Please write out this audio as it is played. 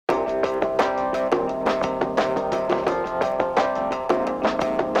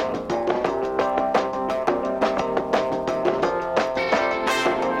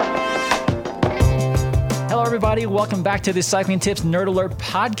everybody. Welcome back to the Cycling Tips Nerd Alert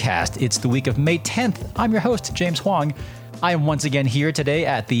podcast. It's the week of May 10th. I'm your host, James Huang. I am once again here today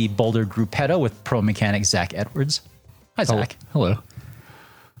at the Boulder Gruppetto with pro mechanic Zach Edwards. Hi, Zach. Hello.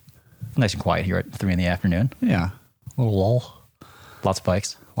 Nice and quiet here at 3 in the afternoon. Yeah. A little lull. Lots of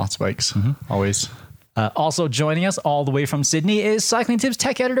bikes. Lots of bikes. Mm-hmm. Always. Also joining us all the way from Sydney is Cycling Tips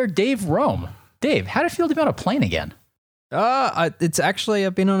tech editor Dave Rome. Dave, how did it feel to be on a plane again? It's actually,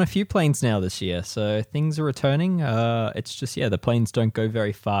 I've been on a few planes now this year, so things are returning. It's just, the planes don't go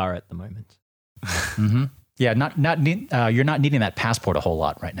very far at the moment. Mm-hmm. Yeah, you're not needing that passport a whole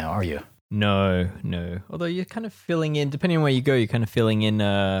lot right now, are you? No. Although you're kind of filling in, depending on where you go, you're kind of filling in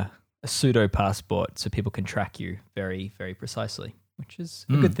a pseudo passport so people can track you very, very precisely, which is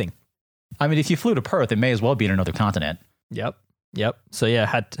a good thing. I mean, if you flew to Perth, it may as well be in another continent. Yep. So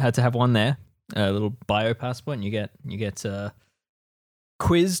had to have one there. A little bio passport, and you get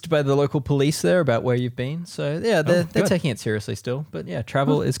quizzed by the local police there about where you've been. So they're taking it seriously still. But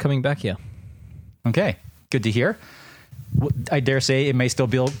travel is coming back here. Okay, good to hear. I dare say it may still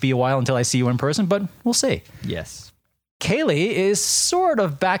be a while until I see you in person, but we'll see. Yes. Kaylee is sort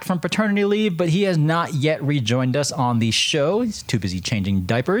of back from paternity leave, but he has not yet rejoined us on the show. He's too busy changing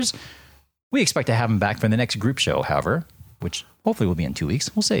diapers. We expect to have him back for the next group show, however, which hopefully will be in 2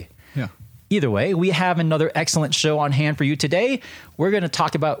 weeks. We'll see. Yeah. Either way, we have another excellent show on hand for you today. We're going to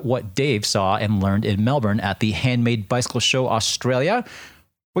talk about what Dave saw and learned in Melbourne at the Handmade Bicycle Show Australia.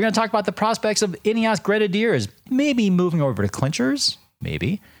 We're going to talk about the prospects of Ineos Grenadiers, maybe moving over to Clinchers,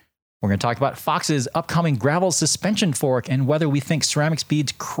 maybe. We're going to talk about Fox's upcoming gravel suspension fork and whether we think Ceramic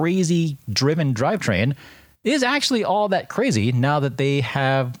Speed's crazy driven drivetrain is actually all that crazy now that they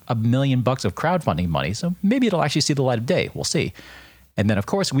have $1 million of crowdfunding money. So maybe it'll actually see the light of day. We'll see. And then, of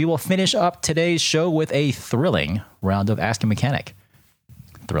course, we will finish up today's show with a thrilling round of Ask a Mechanic.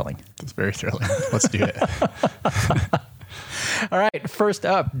 Thrilling. It's very thrilling. Let's do it. All right, first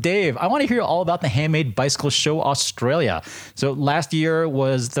up, Dave, I want to hear all about the Handmade Bicycle Show Australia. So last year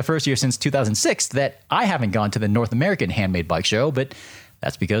was the first year since 2006 that I haven't gone to the North American Handmade Bike Show, but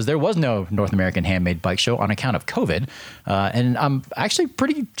that's because there was no North American Handmade Bike Show on account of COVID. And I'm actually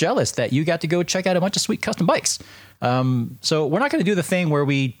pretty jealous that you got to go check out a bunch of sweet custom bikes. So we're not going to do the thing where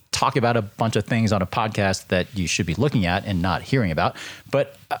we talk about a bunch of things on a podcast that you should be looking at and not hearing about.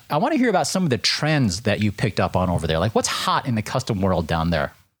 But I want to hear about some of the trends that you picked up on over there. Like what's hot in the custom world down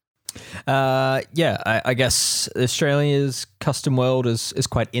there? I guess Australia's custom world is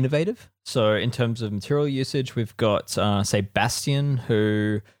quite innovative. So in terms of material usage, we've got, say, Bastion,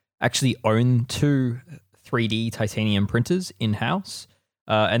 who actually own 2 3D titanium printers in-house.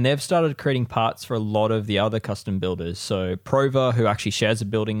 And they've started creating parts for a lot of the other custom builders. So Prova, who actually shares a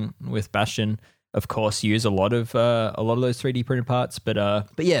building with Bastion, of course, use a lot of those 3D printed parts. But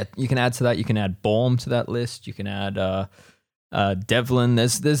yeah, you can add to that. You can add Baum to that list. You can add Devlin.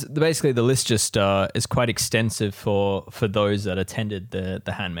 There's basically the list just is quite extensive for those that attended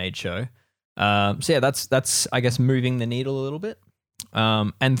the Handmade show. So yeah, that's I guess moving the needle a little bit.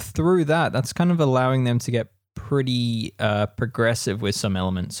 And through that's kind of allowing them to get pretty progressive with some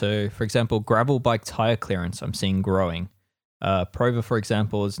elements. So for example, gravel bike tire clearance I'm seeing growing. Prova, for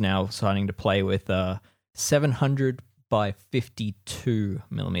example, is now starting to play with 700 by 52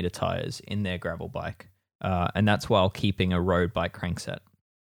 millimeter tires in their gravel bike. And that's while keeping a road bike crankset.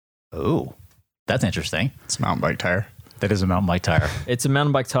 Oh, that's interesting. It's a mountain bike tire. That is a mountain bike tire. It's a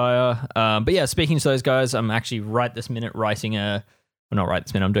mountain bike tire. But yeah, speaking to those guys, I'm actually right this minute writing not right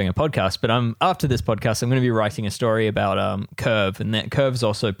this minute, I'm doing a podcast, but after this podcast, I'm going to be writing a story about Curve, and that Curve's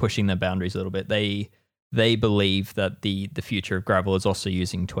also pushing their boundaries a little bit. They believe that the future of gravel is also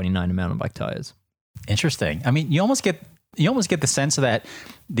using 29 mountain bike tires. Interesting. I mean, you almost get the sense that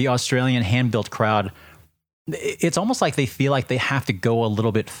the Australian hand-built crowd, it's almost like they feel like they have to go a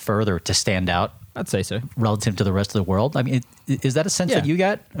little bit further to stand out. I'd say so. Relative to the rest of the world. I mean, is that a sense that you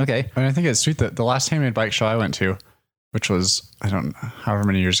got? Okay. I mean, I think it's sweet that the last Handmade Bike Show I went to, which was, I don't know, however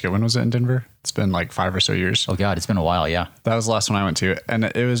many years ago. When was it in Denver? It's been like 5 or so years. Oh God, it's been a while, yeah. That was the last one I went to. And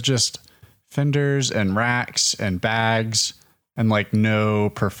it was just fenders and racks and bags and like no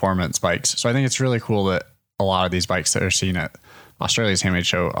performance bikes. So I think it's really cool that a lot of these bikes that are seen at Australia's Handmade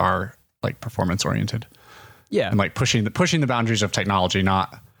Show are like performance oriented. Yeah. And like pushing the boundaries of technology,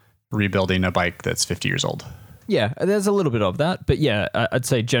 not rebuilding a bike that's 50 years old. Yeah, there's a little bit of that, but yeah, I'd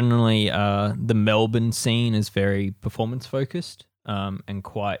say generally the Melbourne scene is very performance focused and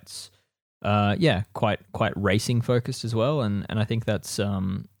quite racing focused as well, and I think that's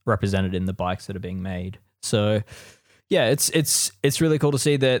represented in the bikes that are being made. So yeah, it's really cool to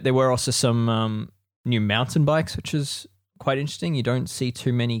see that there were also some new mountain bikes, which is quite interesting. You don't see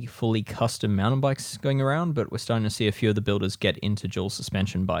too many fully custom mountain bikes going around, but we're starting to see a few of the builders get into dual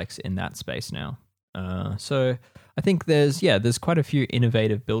suspension bikes in that space now. So I think there's quite a few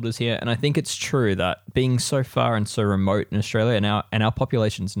innovative builders here, and I think it's true that being so far and so remote in Australia, and our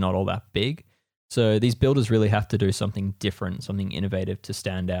population's not all that big, so these builders really have to do something different, something innovative to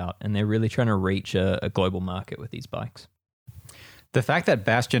stand out, and they're really trying to reach a global market with these bikes. The fact that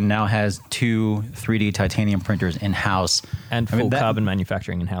Bastion now has 2 3D titanium printers in-house. And full carbon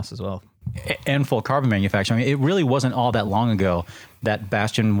manufacturing in-house as well. And full carbon manufacturing. It really wasn't all that long ago that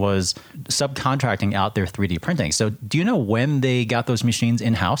Bastion was subcontracting out their 3D printing. So do you know when they got those machines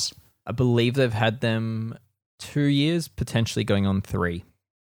in-house? I believe they've had them 2 years, potentially going on 3.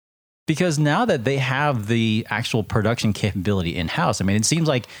 Because now that they have the actual production capability in-house, I mean, it seems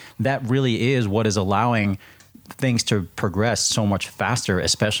like that really is what is allowing things to progress so much faster,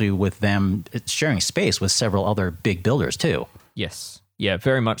 especially with them sharing space with several other big builders too. Yes. Yeah,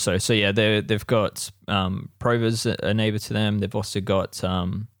 very much so. So yeah, they've got Provers, a neighbor to them. They've also got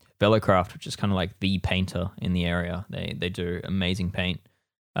Velocraft, which is kind of like the painter in the area. They do amazing paint.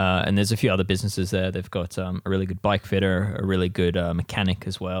 And there's a few other businesses there. They've got a really good bike fitter, a really good mechanic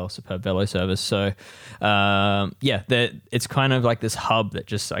as well, Superb Velo Service. So it's kind of like this hub that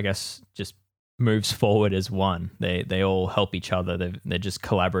just moves forward as one. They all help each other. They're just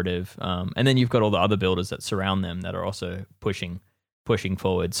collaborative. And then you've got all the other builders that surround them that are also pushing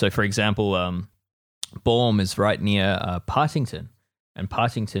forward. So for example, Baum is right near Partington, and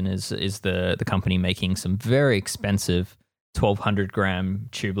Partington is the company making some very expensive 1,200 gram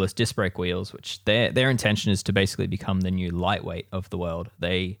tubeless disc brake wheels, which their intention is to basically become the new lightweight of the world.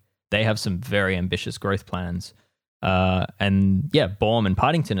 They have some very ambitious growth plans. Baum and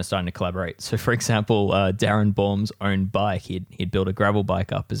Partington are starting to collaborate. So, for example, Darren Baum's own bike, he'd built a gravel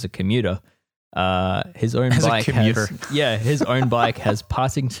bike up as a commuter. His own bike has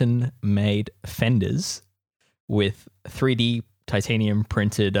Partington-made fenders with 3D titanium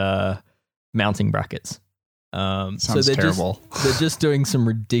printed mounting brackets. Sounds terrible. They're just doing some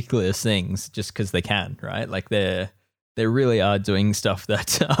ridiculous things just because they can, right? Like they really are doing stuff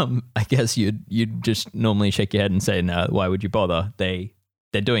that I guess you'd just normally shake your head and say, no, why would you bother? They're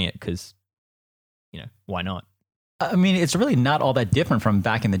doing it because, why not? I mean, it's really not all that different from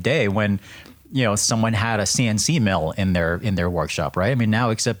back in the day when, someone had a CNC mill in their workshop, right? I mean, now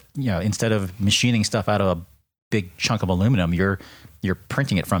except, instead of machining stuff out of a big chunk of aluminum, you're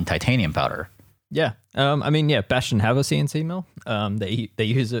printing it from titanium powder. Yeah. Bastion have a CNC mill. They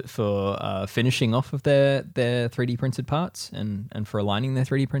use it for finishing off of their 3D printed parts and for aligning their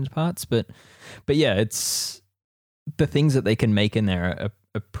 3D printed parts. But yeah, it's the things that they can make in there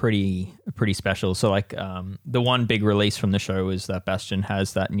are pretty special. So like the one big release from the show is that Bastion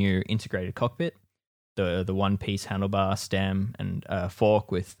has that new integrated cockpit, the one piece handlebar, stem, and fork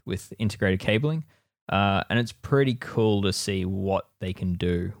with integrated cabling. And it's pretty cool to see what they can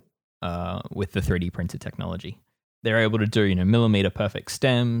do with the 3D printed technology. They're able to do, millimeter perfect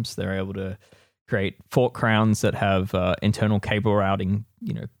stems. They're able to create fork crowns that have internal cable routing,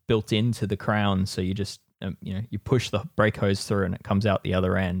 built into the crown. So you just, you push the brake hose through and it comes out the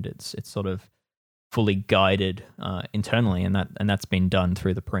other end. It's sort of fully guided internally, and that's been done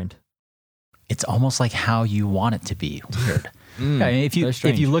through the print. It's almost like how you want it to be. Weird. If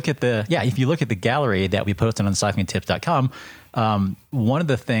you look at the gallery that we posted on cyclingtips.com, one of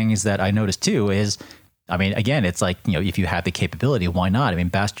the things that I noticed too is, I mean, again, it's like, if you have the capability, why not? I mean,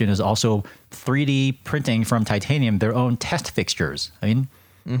 Bastion is also 3D printing from titanium their own test fixtures. I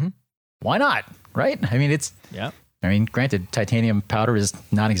mean, why not? Right? I mean, granted, titanium powder is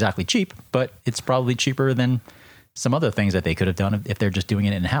not exactly cheap, but it's probably cheaper than some other things that they could have done if they're just doing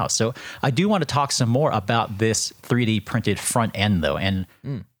it in-house. So I do want to talk some more about this 3D printed front end, though. And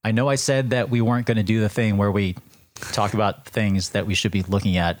I know I said that we weren't going to do the thing where we talk about things that we should be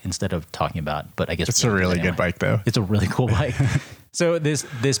looking at instead of talking about, but I guess it's a really good bike, though. It's a really cool bike. So this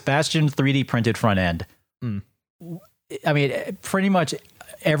Bastion 3D printed front end, I mean, pretty much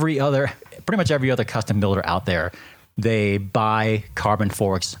every other custom builder out there, they buy carbon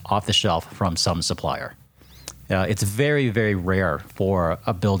forks off the shelf from some supplier. It's very, very rare for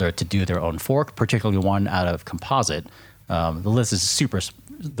a builder to do their own fork, particularly one out of composite. The list is super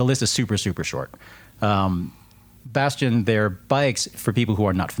short. Bastion, their bikes, for people who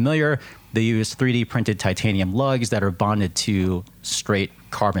are not familiar, they use 3D printed titanium lugs that are bonded to straight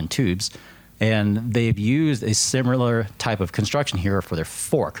carbon tubes. And they've used a similar type of construction here for their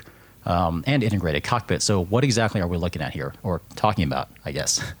fork and integrated cockpit. So what exactly are we looking at here, or talking about, I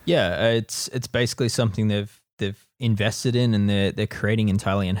guess? Yeah, it's basically something they've invested in, and they're creating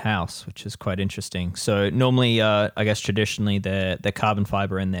entirely in house, which is quite interesting. So normally, I guess traditionally, their carbon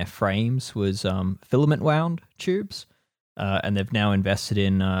fiber in their frames was filament wound tubes, and they've now invested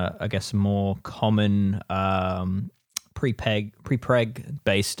in I guess more common pre-preg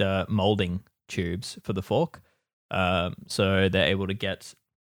based molding tubes for the fork. So they're able to get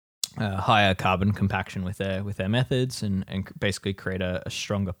higher carbon compaction with their methods and basically create a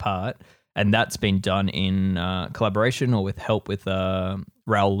stronger part. And that's been done in collaboration or with help with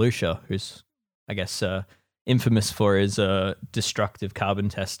Raul Lucia, who's, I guess, infamous for his destructive carbon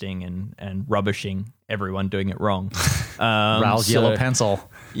testing and rubbishing everyone doing it wrong. Raul's yellow pencil.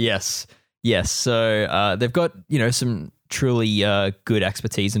 Yes. So they've got, some truly good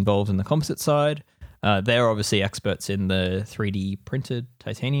expertise involved in the composite side. They're obviously experts in the 3D printed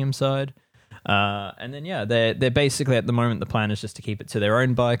titanium side. And then, they're basically, at the moment, the plan is just to keep it to their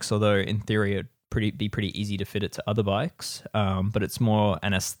own bikes, although in theory it'd be pretty easy to fit it to other bikes. But it's more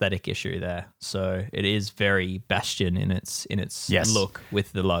an aesthetic issue there. So it is very Bastion in its Yes. look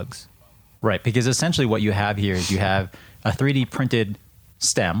with the lugs. Right, because essentially what you have here is you have a 3D printed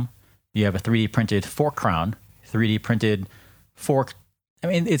stem, you have a 3D printed fork crown, 3D printed fork. I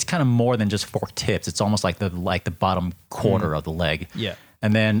mean, it's kind of more than just fork tips. It's almost like the bottom quarter of the leg. Yeah.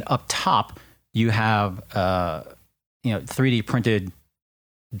 And then up top, you have 3D printed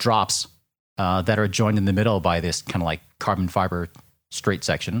drops that are joined in the middle by this kind of like carbon fiber straight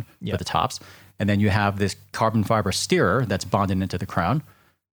section Yeah. at the tops. And then you have this carbon fiber steerer that's bonded into the crown.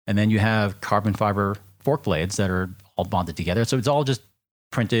 And then you have carbon fiber fork blades that are all bonded together. So it's all just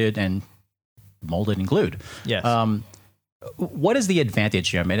printed and molded and glued. Yes. What is the advantage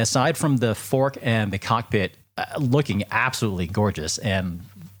here? I mean, aside from the fork and the cockpit looking absolutely gorgeous and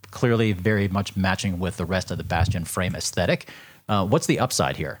clearly very much matching with the rest of the Bastion frame aesthetic, what's the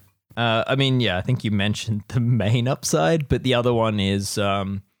upside here? I think you mentioned the main upside, but the other one is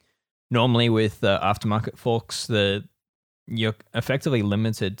normally with aftermarket forks, you're effectively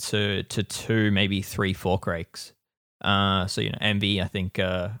limited to 2, maybe 3 fork rakes. So MV, I think,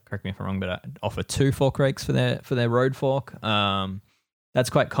 correct me if I'm wrong, but offer 2 fork rakes for their road fork. That's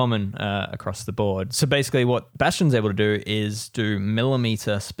quite common across the board. So basically, what Bastion's able to do is do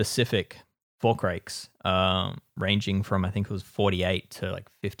millimeter specific fork rakes, ranging from, I think it was 48 to like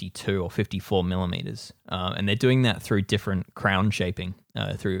 52 or 54 millimeters, and they're doing that through different crown shaping,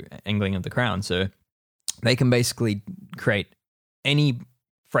 through angling of the crown. So they can basically create any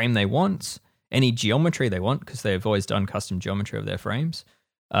frame they want, any geometry they want, because they've always done custom geometry of their frames,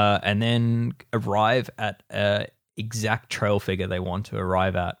 and then arrive at an exact trail figure they want to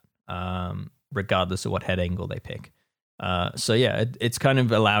arrive at, regardless of what head angle they pick. It's kind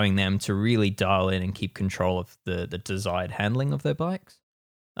of allowing them to really dial in and keep control of the desired handling of their bikes.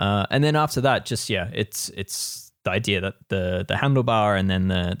 And then after that, it's the idea that the handlebar and then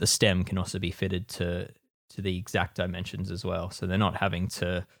the stem can also be fitted to the exact dimensions as well. So they're not having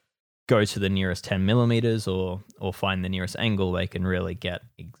to go to the nearest 10 millimeters or find the nearest angle. They can really get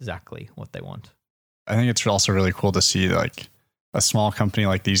exactly what they want. I think it's also really cool to see like a small company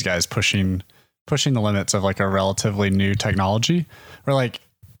like these guys pushing the limits of like a relatively new technology, where like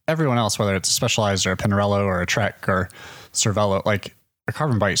everyone else, whether it's a Specialized or a Pinarello or a Trek or Cervelo, like a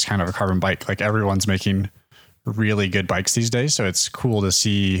carbon bike's kind of a carbon bike. Like everyone's making really good bikes these days. So it's cool to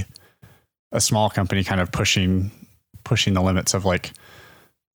see a small company kind of pushing the limits of like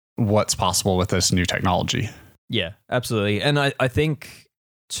what's possible with this new technology. Yeah, absolutely. And I think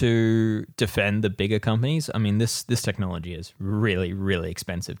to defend the bigger companies, I mean, this technology is really, really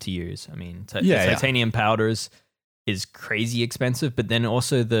expensive to use. I mean, the titanium powders is crazy expensive, but then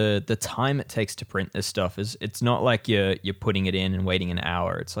also the time it takes to print this stuff it's not like you're putting it in and waiting an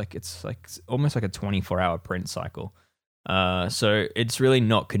hour. It's almost like a 24-hour print cycle. So it's really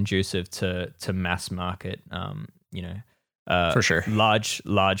not conducive to mass market, for sure,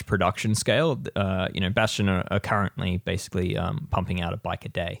 large production scale. Bastion are currently basically pumping out a bike a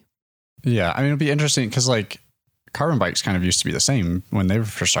day. Yeah, I mean, it'll be interesting because like carbon bikes kind of used to be the same when they were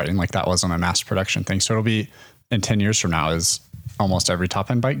first starting. Like that wasn't a mass production thing. So it'll be in 10 years from now, is almost every top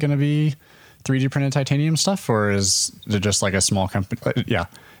end bike going to be 3D printed titanium stuff, or is it just like a small company? Yeah,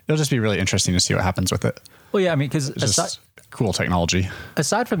 it'll just be really interesting to see what happens with it. Well, yeah, I mean, because cool technology.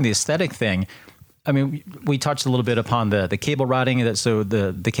 Aside from the aesthetic thing, I mean, we touched a little bit upon the cable routing. So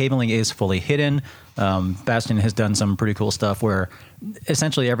the cabling is fully hidden. Bastion has done some pretty cool stuff where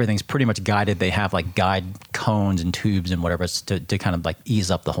essentially everything's pretty much guided. They have like guide cones and tubes and whatever to kind of like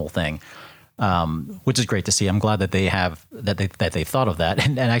ease up the whole thing, which is great to see. I'm glad that they have that they've thought of that.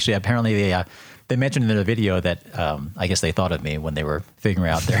 And actually, apparently They mentioned in the video that I guess they thought of me when they were figuring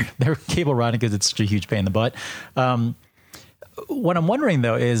out their cable routing because it's such a huge pain in the butt. What I'm wondering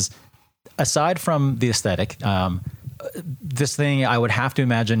though is, aside from the aesthetic, this thing I would have to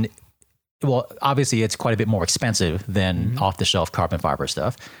imagine. Well, obviously it's quite a bit more expensive than off-the-shelf carbon fiber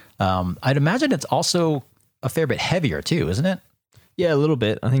stuff. I'd imagine it's also a fair bit heavier too, isn't it? Yeah, a little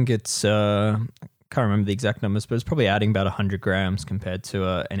bit. I think it's I can't remember the exact numbers, but it's probably adding about 100 grams compared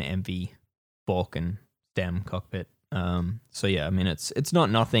to an MV fork and stem cockpit. So yeah, I mean it's not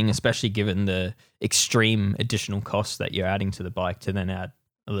nothing, especially given the extreme additional costs that you're adding to the bike to then add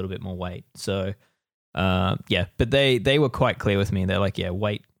a little bit more weight. So yeah, but they were quite clear with me. They're like, yeah,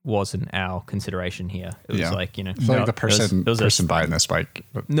 weight wasn't our consideration here. It was like, you know, I feel like the person buying this bike.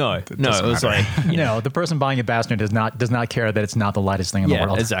 No, it was matter. like, you know, the person buying a Bastion does not care that it's not the lightest thing in the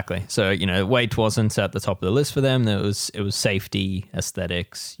world. Exactly. So, you know, weight wasn't at the top of the list for them. It was safety,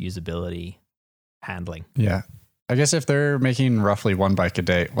 aesthetics, usability, handling. Yeah. I guess if they're making roughly one bike a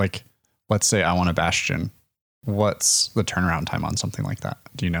day, like let's say I want a Bastion, what's the turnaround time on something like that?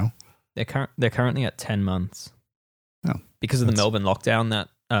 Do you know? They're currently at 10 months. Oh, because of the Melbourne lockdown that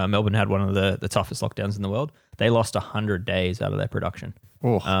Melbourne had one of the toughest lockdowns in the world. They lost 100 days out of their production.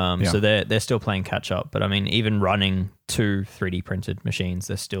 So they're still playing catch up. But I mean, even running 2 3D printed machines,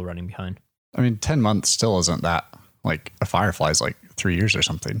 they're still running behind. I mean, 10 months still isn't that. Like a Firefly's like 3 years or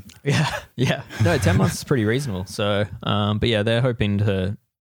something. Yeah. No, 10 months is pretty reasonable. So, but yeah, they're hoping to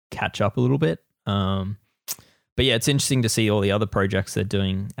catch up a little bit. But yeah, it's interesting to see all the other projects they're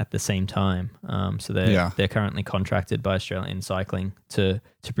doing at the same time. So they're currently contracted by Australian Cycling to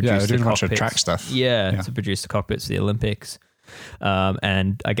produce they're doing the a bunch of cockpits. track stuff. Yeah, to produce the cockpits for the Olympics.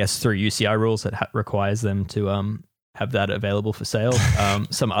 And I guess through UCI rules that requires them to have that available for sale.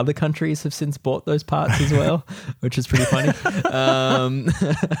 Some other countries have since bought those parts as well, which is pretty funny.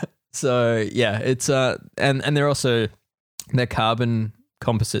 So yeah, it's and they're also their carbon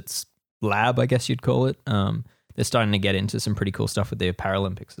composites lab, I guess you'd call it. They're starting to get into some pretty cool stuff with the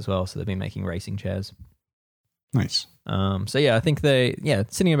Paralympics as well. So they've been making racing chairs. Nice. So yeah, I think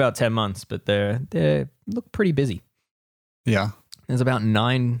sitting about 10 months, but they look pretty busy. Yeah. There's about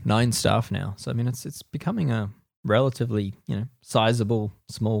nine staff now. So I mean, it's becoming a relatively, you know, sizable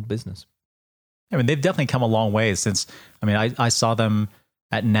small business. I mean, they've definitely come a long way since. I mean, I saw them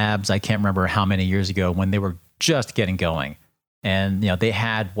at NABS. I can't remember how many years ago when they were just getting going, and you know they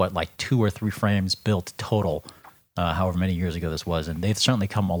had like 2 or 3 frames built total. However many years ago this was, and they've certainly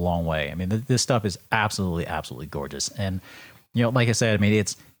come a long way. I mean, this stuff is absolutely gorgeous. And you know, like I said, I mean,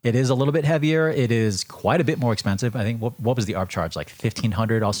 it is a little bit heavier. It is quite a bit more expensive. I think what was the ARB charge, like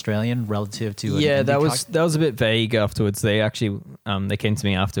 1,500 Australian relative to? That was a bit vague afterwards. They actually they came to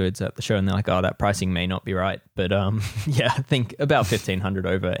me afterwards at the show and they're like, oh, that pricing may not be right, but yeah, I think about 1,500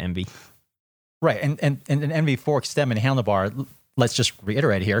 over MV. Right, and an MV fork, stem, and handlebar. Let's just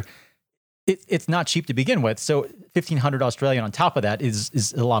reiterate here. It's not cheap to begin with, so 1,500 Australian on top of that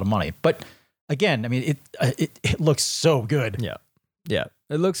is a lot of money. But again, I mean, it looks so good. Yeah,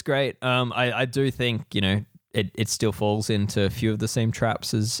 it looks great. I do think, you know, it still falls into a few of the same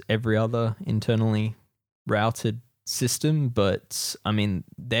traps as every other internally routed system, but I mean,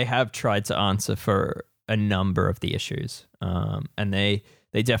 they have tried to answer for a number of the issues, and they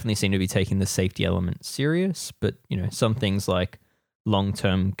definitely seem to be taking the safety element serious. But you know, some things like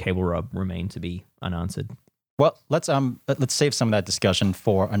long-term cable rub remain to be unanswered. Well, let's save some of that discussion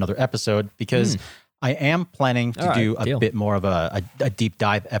for another episode because I am planning to do a bit more of a deep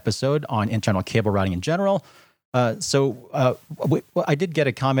dive episode on internal cable routing in general. So I did get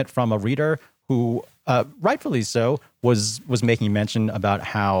a comment from a reader who, rightfully so, was making mention about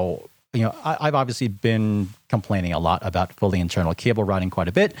how, you know, I've obviously been complaining a lot about fully internal cable routing quite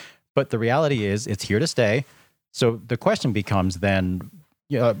a bit, but the reality is it's here to stay. So the question becomes then,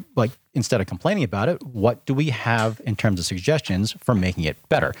 like, instead of complaining about it, what do we have in terms of suggestions for making it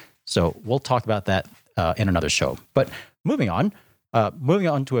better? So we'll talk about that in another show. But moving on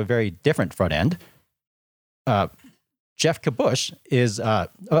to a very different front end, Geoff Kabush is, I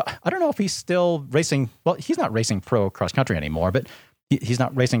don't know if he's still racing. Well, he's not racing pro cross country anymore, but he's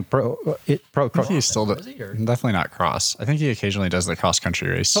not racing pro cross. He's still definitely not cross. I think he occasionally does the cross country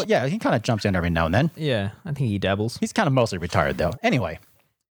race. Well, yeah, he kind of jumps in every now and then. Yeah, I think he dabbles. He's kind of mostly retired though. Anyway,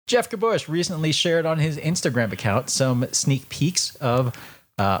 Geoff Kabush recently shared on his Instagram account some sneak peeks of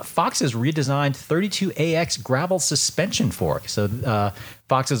Fox's redesigned 32AX gravel suspension fork. So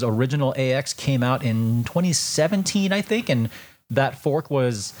Fox's original AX came out in 2017, I think, and that fork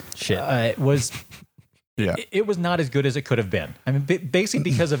was Yeah, it was not as good as it could have been. I mean,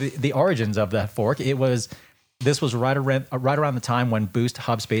 basically because of the origins of that fork, it was this was right around the time when Boost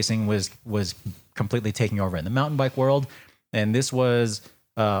hub spacing was completely taking over in the mountain bike world, and this was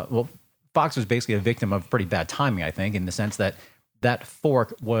Fox was basically a victim of pretty bad timing, I think, in the sense that that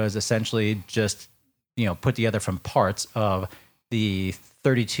fork was essentially just put together from parts of the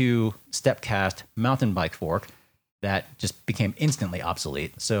 32 step cast mountain bike fork that just became instantly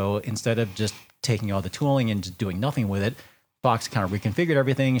obsolete. So instead of just taking all the tooling and just doing nothing with it, Fox kind of reconfigured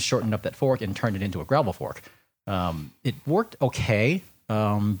everything, shortened up that fork, and turned it into a gravel fork. It worked okay,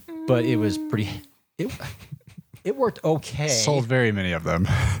 but it was pretty. It worked okay. Sold very many of them.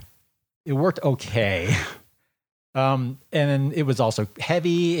 It worked okay, and then it was also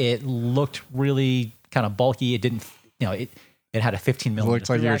heavy. It looked really kind of bulky. It didn't, it had a 15 It millimeter. looked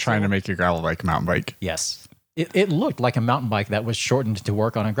like you were trying to make your gravel bike a mountain bike. Yes. It looked like a mountain bike that was shortened to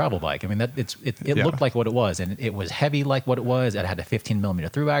work on a gravel bike. I mean, it looked like what it was, and it was heavy like what it was. It had a 15 millimeter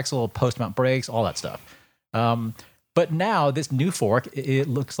through axle, post mount brakes, all that stuff. But now this new fork, it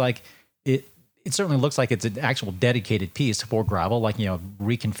looks like it certainly looks like it's an actual dedicated piece for gravel, like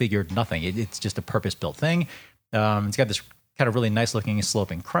reconfigured nothing. It's just a purpose built thing. It's got this kind of really nice looking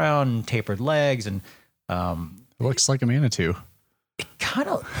sloping crown, tapered legs, and It looks like a Manitou.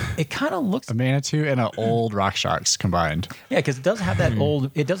 It kind of looks A Manitou and an old RockShox combined. Yeah, because it does have that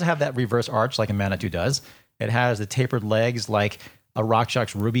it does have that reverse arch like a Manitou does. It has the tapered legs like a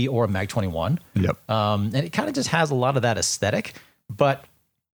RockShox Ruby or a Mag 21. Yep. And it kind of just has a lot of that aesthetic, but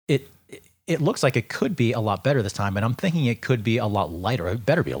it looks like it could be a lot better this time. And I'm thinking it could be a lot lighter. It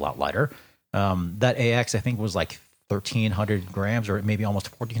better be a lot lighter. That AX I think was like 1,300 grams or maybe almost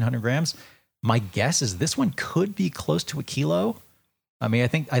 1,400 grams. My guess is this one could be close to a kilo. I mean, I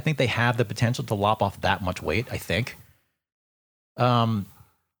think they have the potential to lop off that much weight, I think. But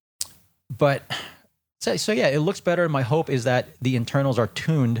so yeah, it looks better. My hope is that the internals are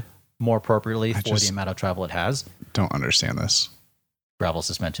tuned more appropriately for the amount of travel it has. Don't understand this. Gravel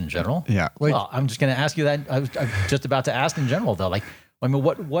suspension in general. Yeah. Well, I'm just going to ask you that. I'm just about to ask in general though. Like, I mean,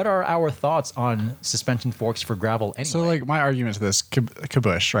 what are our thoughts on suspension forks for gravel anyway? So like my argument to this,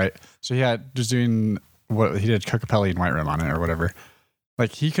 Kabush, right? So he was doing what he did, Kokopelli and White Rim on it or whatever.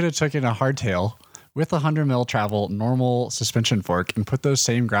 Like he could have taken a hardtail with a 100 mil travel normal suspension fork and put those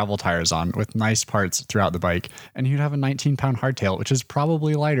same gravel tires on with nice parts throughout the bike, and you'd have a 19-pound hardtail, which is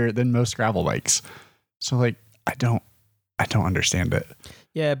probably lighter than most gravel bikes. So like I don't understand it.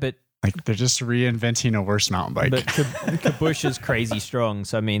 Yeah, but like they're just reinventing a worse mountain bike. But Kabush is crazy strong.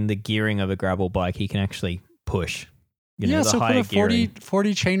 So I mean, the gearing of a gravel bike, he can actually push. So put a 40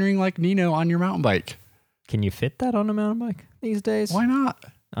 chainring like Nino on your mountain bike. Can you fit that on a mountain bike these days? Why not?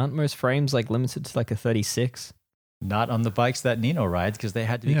 Aren't most frames like limited to like a 36? Not on the bikes that Nino rides because they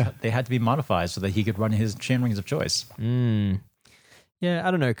had to be modified so that he could run his chainrings of choice. Yeah,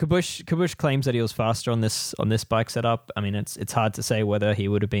 I don't know. Kabush claims that he was faster on this bike setup. I mean, it's hard to say whether he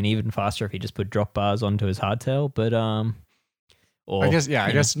would have been even faster if he just put drop bars onto his hardtail. But I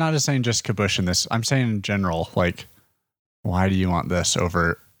guess not just saying just Kabush in this. I'm saying in general, like, why do you want this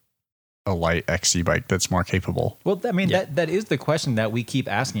over a light XC bike that's more capable? Well, I mean, that is the question that we keep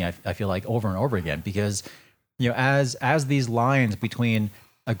asking, I feel like, over and over again, because, as these lines between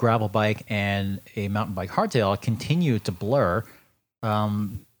a gravel bike and a mountain bike hardtail continue to blur, I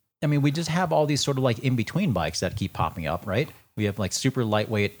mean, we just have all these sort of like in-between bikes that keep popping up, right? We have like super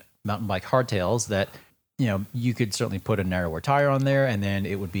lightweight mountain bike hardtails that, you could certainly put a narrower tire on there and then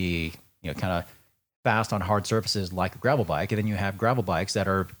it would be, kind of fast on hard surfaces like a gravel bike. And then you have gravel bikes that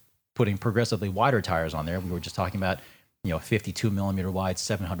are putting progressively wider tires on there. We were just talking about, 52 millimeter wide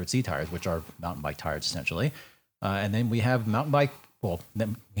 700C tires, which are mountain bike tires essentially. And then we have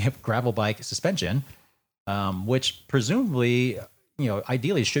then we have gravel bike suspension, which presumably,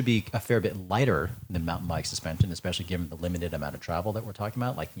 ideally should be a fair bit lighter than mountain bike suspension, especially given the limited amount of travel that we're talking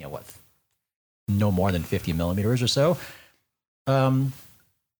about, like, no more than 50 millimeters or so.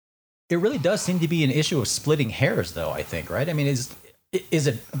 It really does seem to be an issue of splitting hairs, though, I think, right? I mean, is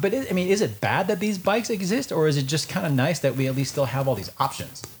it bad that these bikes exist, or is it just kind of nice that we at least still have all these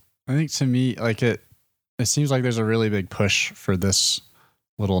options? I think to me, like it seems like there's a really big push for this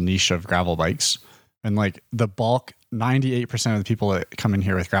little niche of gravel bikes. And like the bulk, 98% of the people that come in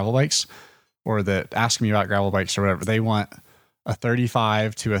here with gravel bikes or that ask me about gravel bikes or whatever, they want a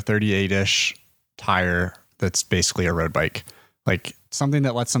 35 to a 38-ish tire that's basically a road bike. Like something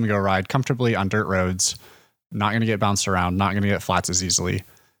that lets them go ride comfortably on dirt roads, not going to get bounced around, not going to get flats as easily.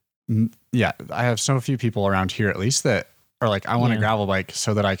 Yeah, I have so few people around here at least that are like, I want a gravel bike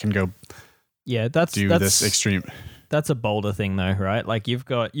so that I can go that's this extreme. that's a Boulder thing though, right? Like you've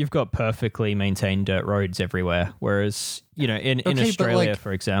got perfectly maintained dirt roads everywhere, whereas in Okay, but, Australia, like-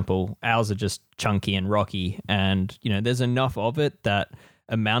 for example, ours are just chunky and rocky, and there's enough of it that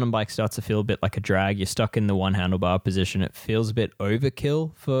a mountain bike starts to feel a bit like a drag. You're stuck in the one handlebar position. It feels a bit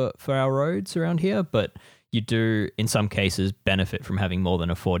overkill for our roads around here, but you do in some cases benefit from having more than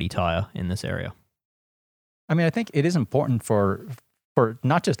a 40 tire in this area. I mean, I think it is important for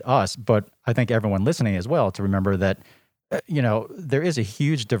not just us, but I think everyone listening as well to remember that, there is a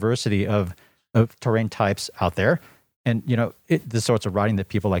huge diversity of terrain types out there, and the sorts of riding that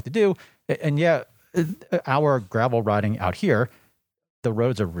people like to do. And yeah, our gravel riding out here, the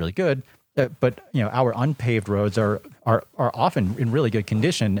roads are really good, but our unpaved roads are often in really good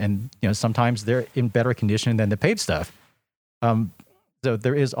condition, and sometimes they're in better condition than the paved stuff. So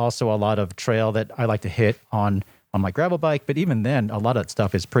there is also a lot of trail that I like to hit on my gravel bike, but even then, a lot of that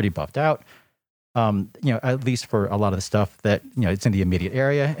stuff is pretty buffed out. At least for a lot of the stuff that it's in the immediate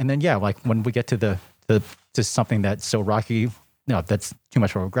area. And then like when we get to to something that's so rocky, that's too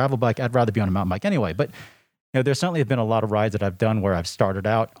much for a gravel bike. I'd rather be on a mountain bike anyway. But there certainly have been a lot of rides that I've done where I've started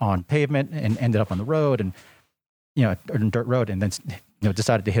out on pavement and ended up on the road and or on dirt road, and then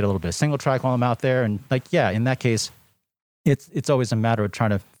decided to hit a little bit of single track while I'm out there. And in that case, it's always a matter of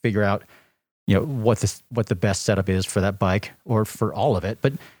trying to figure out what the best setup is for that bike or for all of it.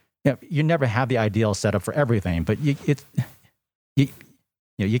 But you never have the ideal setup for everything. But you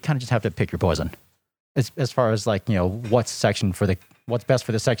kind of just have to pick your poison as far as what's best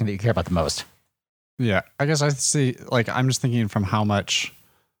for the section that you care about the most. Yeah, I guess I see. I'm just thinking from how much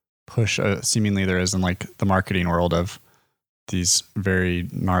push seemingly there is in the marketing world of these very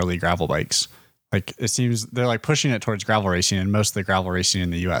gnarly gravel bikes. It seems they're pushing it towards gravel racing, and most of the gravel racing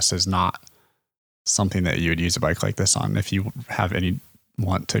in the U.S. is not something that you would use a bike like this on if you have any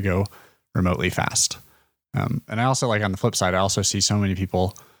want to go remotely fast. And I also on the flip side, I also see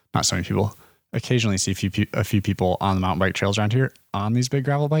occasionally see a few people on the mountain bike trails around here on these big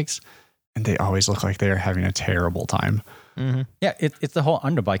gravel bikes, and they always look like they are having a terrible time. Mm-hmm. Yeah, it's the whole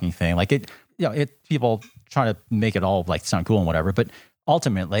underbiking thing. People trying to make it all sound cool and whatever, but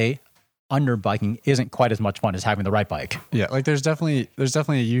ultimately, underbiking isn't quite as much fun as having the right bike. Yeah, there's definitely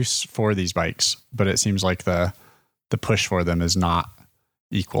a use for these bikes, but it seems like the push for them is not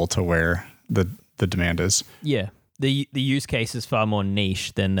equal to where the demand is. Yeah, the use case is far more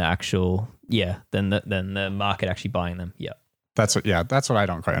niche than the actual than the market actually buying them. Yeah. That's what I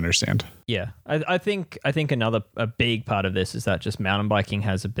don't quite understand. Yeah, I think a big part of this is that just mountain biking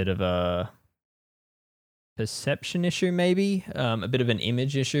has a bit of a perception issue, maybe a bit of an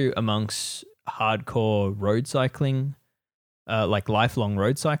image issue amongst hardcore road cycling, lifelong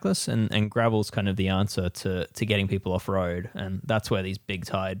road cyclists, and gravel's kind of the answer to getting people off road, and that's where these big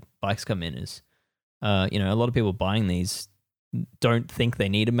tide bikes come in. Is a lot of people buying these don't think they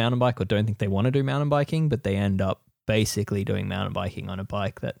need a mountain bike or don't think they want to do mountain biking, but they end up basically doing mountain biking on a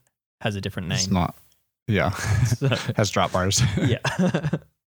bike that has a different name. It's not, has drop bars. Yeah.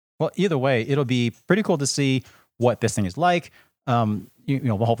 Well, either way, it'll be pretty cool to see what this thing is like.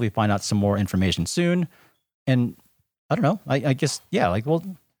 We'll hopefully find out some more information soon. And I don't know, I guess,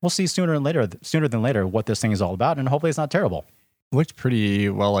 we'll see sooner than later what this thing is all about. And hopefully it's not terrible. Looked pretty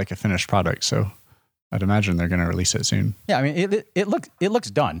well like a finished product, so I'd imagine they're going to release it soon. Yeah, I mean, it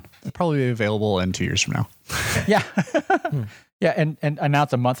looks done. It'll probably be available in 2 years from now. Yeah. Yeah, and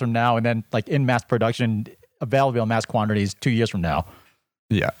announce a month from now, and then in mass production, available in mass quantities 2 years from now.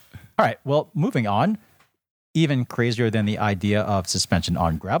 Yeah. All right, well, moving on. Even crazier than the idea of suspension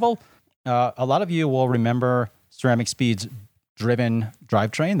on gravel. A lot of you will remember Ceramic Speed's driven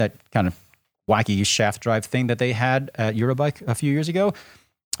drivetrain, that kind of wacky shaft drive thing that they had at Eurobike a few years ago.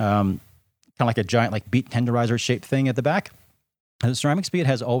 Kind of like a giant beet tenderizer shaped thing at the back. And Ceramic Speed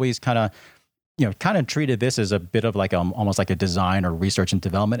has always kind of treated this as a bit of almost like a design or research and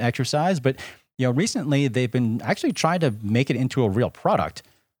development exercise. But recently they've been actually trying to make it into a real product.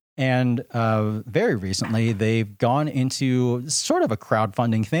 And very recently they've gone into sort of a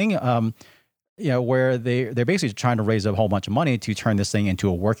crowdfunding thing, where they're basically trying to raise a whole bunch of money to turn this thing into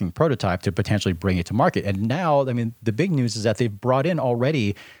a working prototype to potentially bring it to market. And now, I mean, the big news is that they've brought in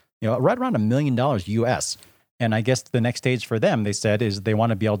already, right around $1 million US. And I guess the next stage for them, they said, is they want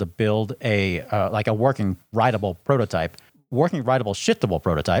to be able to build a working rideable prototype, working rideable shiftable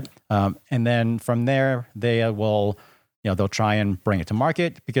prototype. And then from there, they will, they'll try and bring it to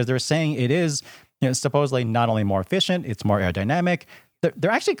market, because they're saying it is, supposedly not only more efficient, it's more aerodynamic.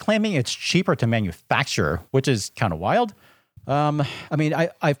 They're actually claiming it's cheaper to manufacture, which is kind of wild. I mean,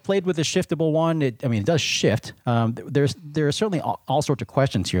 I've played with the shiftable one. It does shift. There are certainly all sorts of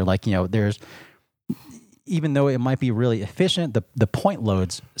questions here. even though it might be really efficient, the point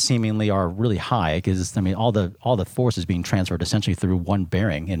loads seemingly are really high because I mean all the force is being transferred essentially through one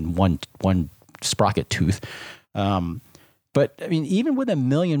bearing and one sprocket tooth. But I mean, even with $1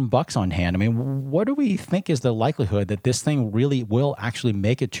 million on hand, I mean, what do we think is the likelihood that this thing really will actually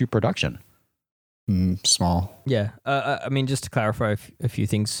make it to production? Small. Yeah. I mean, just to clarify a few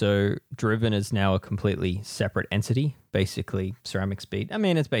things. So Driven is now a completely separate entity, basically Ceramic Speed. I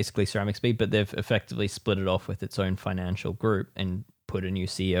mean, it's basically Ceramic Speed, but they've effectively split it off with its own financial group and put a new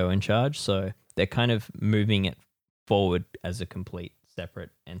CEO in charge. So they're kind of moving it forward as a complete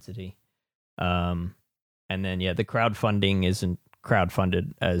separate entity. And then, the crowdfunding isn't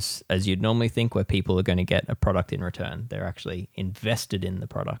crowdfunded as you'd normally think, where people are going to get a product in return. They're actually invested in the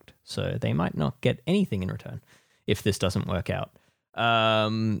product, so they might not get anything in return if this doesn't work out.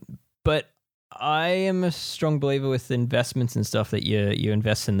 But I am a strong believer with investments and stuff that you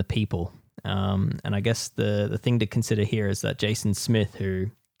invest in the people. And I guess the thing to consider here is that Jason Smith, who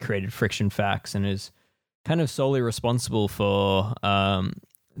created Friction Facts and is kind of solely responsible for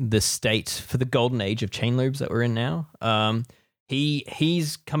the state, for the golden age of chain lubes that we're in now.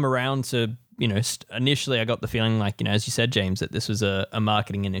 He's come around to, initially I got the feeling like, as you said, James, that this was a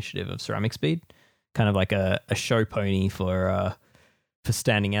marketing initiative of Ceramic Speed, kind of like a show pony for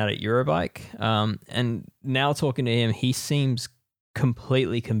standing out at Eurobike. And now talking to him, he seems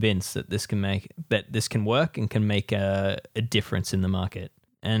completely convinced that this can work and can make a difference in the market.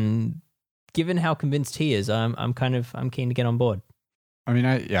 And given how convinced he is, I'm keen to get on board. I mean,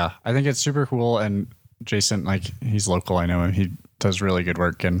 I think it's super cool. And Jason, he's local. I know him. He does really good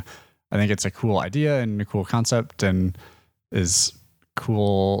work. And I think it's a cool idea and a cool concept and is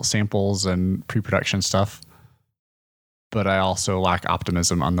cool samples and pre-production stuff. But I also lack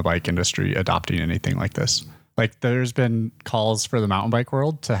optimism on the bike industry adopting anything like this. There's been calls for the mountain bike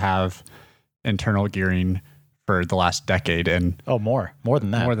world to have internal gearing for the last decade. And more than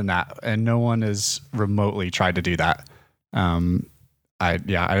that. And no one has remotely tried to do that. I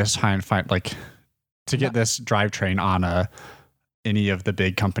just try and find to get this drivetrain on any of the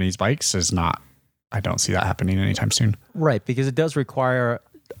big companies' bikes is not. I don't see that happening anytime soon. Right, because it does require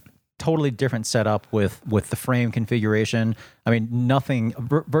totally different setup with the frame configuration. I mean,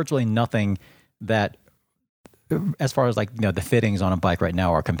 virtually nothing that, as far as the fittings on a bike right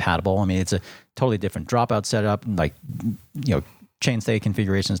now are compatible. I mean, it's a totally different dropout setup. Chainstay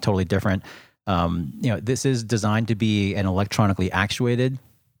configuration is totally different. This is designed to be an electronically actuated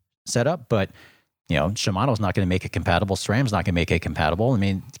setup, but Shimano's not going to make it compatible. SRAM's not going to make it compatible. I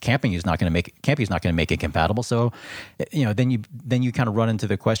mean, Camping's not going to make it compatible. So, then you kind of run into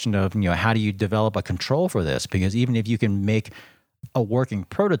the question of, how do you develop a control for this? Because even if you can make a working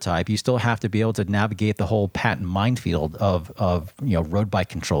prototype, you still have to be able to navigate the whole patent minefield of road bike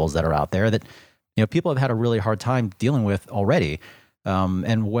controls that are out there that people have had a really hard time dealing with already.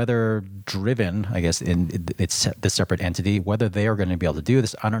 And whether Driven, I guess it's the separate entity, whether they are going to be able to do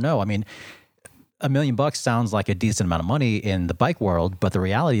this, I don't know. I mean, $1 million sounds like a decent amount of money in the bike world, but the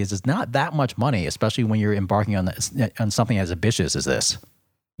reality is it's not that much money, especially when you're embarking on something as ambitious as this.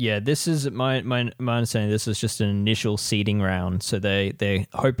 Yeah, this is my understanding. This is just an initial seeding round, so they're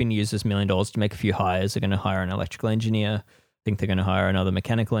hoping to use this $1 million to make a few hires. They're going to hire an electrical engineer. I think they're going to hire another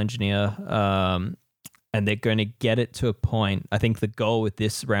mechanical engineer. And they're going to get it to a point. I think the goal with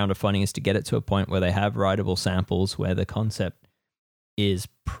this round of funding is to get it to a point where they have rideable samples, where the concept is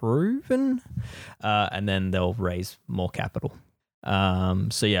proven, and then they'll raise more capital.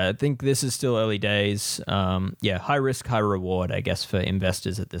 I think this is still early days. High risk, high reward, I guess, for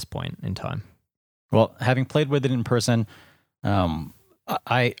investors at this point in time. Well, having played with it in person,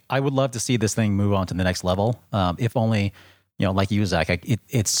 I would love to see this thing move on to the next level. If only, like you, Zach,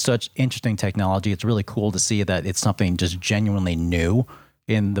 it's such interesting technology. It's really cool to see that it's something just genuinely new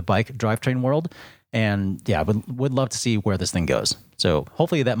in the bike drivetrain world. And would love to see where this thing goes. So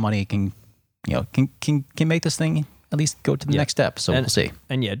hopefully that money can make this thing at least go to the next step. So we'll see.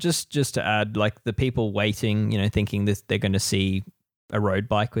 And just to add, the people waiting, thinking that they're going to see a road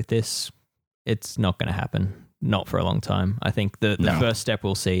bike with this, it's not going to happen. Not for a long time. I think the first step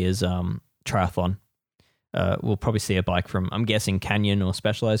we'll see is triathlon. We'll probably see a bike from, I'm guessing, Canyon or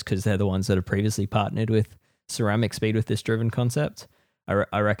Specialized, because they're the ones that have previously partnered with Ceramic Speed with this Driven concept.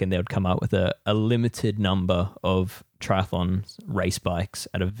 I reckon they would come up with a limited number of triathlon race bikes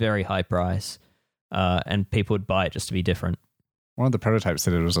at a very high price, and people would buy it just to be different. One of the prototypes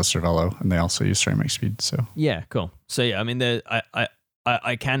they did was a Cervelo, and they also use Ceramic Speed. So yeah, cool. So I mean,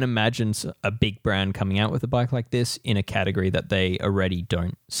 I can imagine a big brand coming out with a bike like this in a category that they already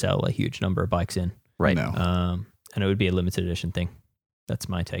don't sell a huge number of bikes in. Right. No. And it would be a limited edition thing. That's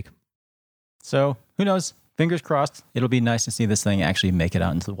my take. So who knows? Fingers crossed. It'll be nice to see this thing actually make it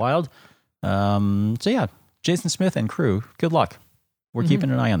out into the wild. So yeah, Jason Smith and crew, good luck. We're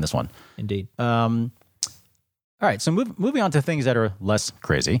keeping an eye on this one. Indeed. All right, so moving on to things that are less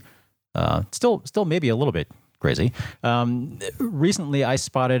crazy. Still maybe a little bit crazy. Recently, I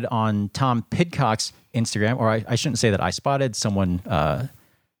spotted on Tom Pidcock's Instagram, or I shouldn't say that I spotted someone.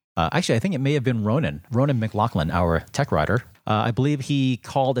 Actually, I think it may have been Ronan McLaughlin, our tech writer. I believe he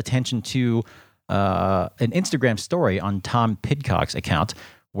called attention to an Instagram story on Tom Pidcock's account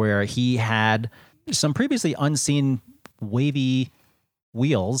where he had some previously unseen wavy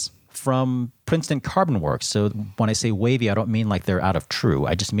wheels from Princeton Carbon Works. So when I say wavy, I don't mean like they're out of true.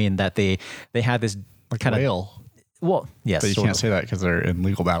 I just mean that they had this kind Whale. of... Well, yes. But you can't say that because they're in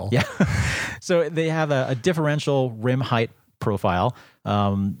legal battle. Yeah. So they have a differential rim height profile.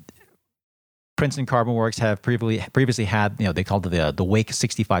 Princeton Carbon Works have previously had, they called it the Wake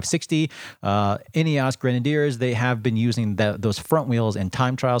 6560. Ineos Grenadiers, they have been using those front wheels in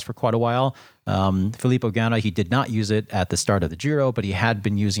time trials for quite a while. Filippo Ganna, he did not use it at the start of the Giro, but he had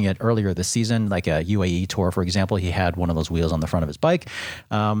been using it earlier this season, like a UAE Tour, for example. He had one of those wheels on the front of his bike.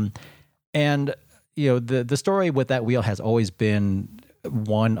 And the story with that wheel has always been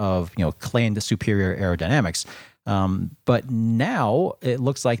one of, claimed superior aerodynamics. But now it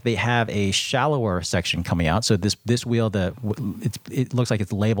looks like they have a shallower section coming out. So this wheel, it looks like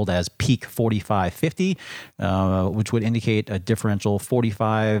it's labeled as Peak 4550, which would indicate a differential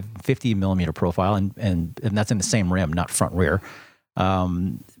 45-50 millimeter profile, and that's in the same rim, not front rear.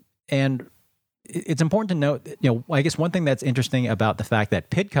 And it's important to note, I guess one thing that's interesting about the fact that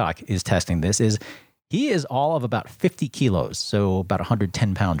Pidcock is testing this is he is all of about 50 kilos, so about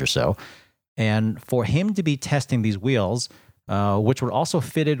 110 pounds or so. And for him to be testing these wheels, which were also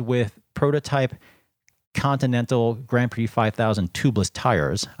fitted with prototype Continental Grand Prix 5000 tubeless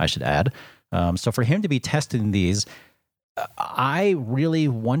tires, I should add. So for him to be testing these, I really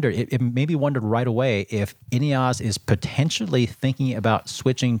wondered, it made me wonder right away if Ineos is potentially thinking about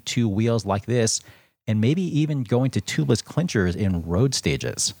switching to wheels like this and maybe even going to tubeless clinchers in road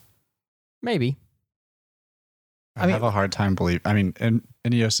stages. Maybe. I have a hard time believing. I mean,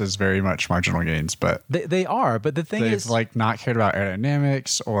 Ineos is very much marginal gains, but they are. But the thing is, they've not cared about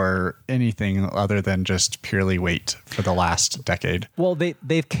aerodynamics or anything other than just purely weight for the last decade. Well,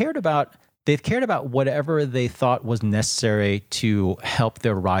 they've cared about whatever they thought was necessary to help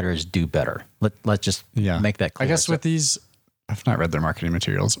their riders do better. Let's just make that clear. I guess with these, I've not read their marketing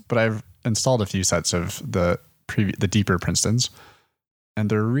materials, but I've installed a few sets of the deeper Princetons, and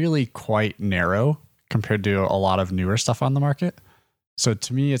they're really quite narrow compared to a lot of newer stuff on the market. So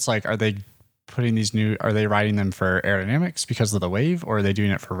to me, it's like, are they riding them for aerodynamics because of the wave, or are they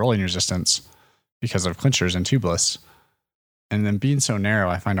doing it for rolling resistance because of clinchers and tubeless? And then being so narrow,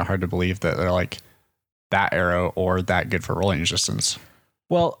 I find it hard to believe that they're like that aero or that good for rolling resistance.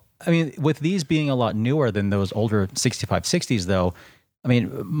 Well, I mean, with these being a lot newer than those older 6560s, though, I mean,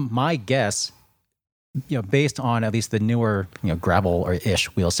 my guess, based on at least the newer, gravel or ish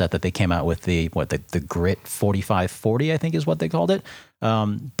wheel set that they came out with, the Grit 4540, I think is what they called it.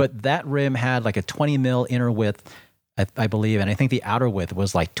 But that rim had like a 20 mil inner width, I believe, and I think the outer width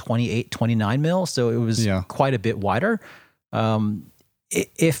was like 28, 29 mil, so it was quite a bit wider.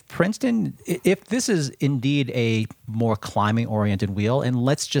 If this is indeed a more climbing oriented wheel, and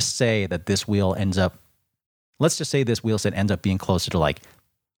let's just say this wheel set ends up being closer to like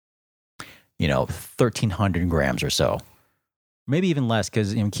 1,300 grams or so, maybe even less,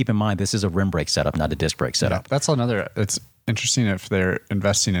 because keep in mind this is a rim brake setup, not a disc brake setup. Yeah, that's another. It's interesting if they're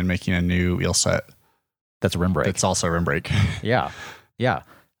investing in making a new wheel set that's a rim brake. It's also rim brake. Yeah.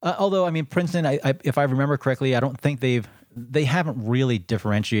 Although, I mean, Princeton, if I remember correctly, I don't think they haven't really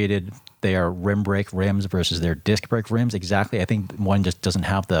differentiated their rim brake rims versus their disc brake rims exactly. I think one just doesn't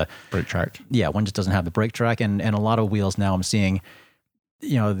have the brake track. Yeah, one just doesn't have the brake track, and a lot of wheels now I'm seeing,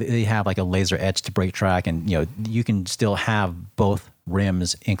 they have like a laser etched brake track, and you can still have both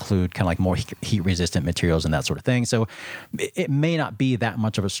rims include kind of like more heat resistant materials and that sort of thing. So it may not be that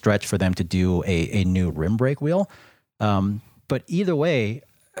much of a stretch for them to do a new rim brake wheel. But either way,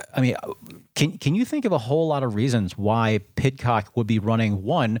 I mean, can you think of a whole lot of reasons why Pidcock would be running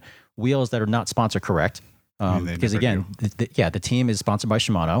wheels that are not sponsor correct? Because again, the team is sponsored by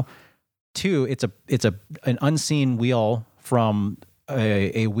Shimano. 2, it's an unseen wheel from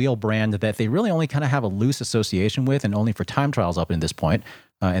a wheel brand that they really only kind of have a loose association with, and only for time trials up in this point.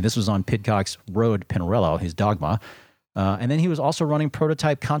 And this was on Pidcock's road Pinarello, his Dogma. And then he was also running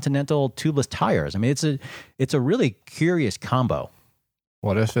prototype Continental tubeless tires. I mean, it's a really curious combo.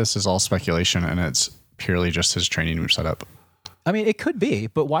 What if this is all speculation and it's purely just his training setup? I mean, it could be,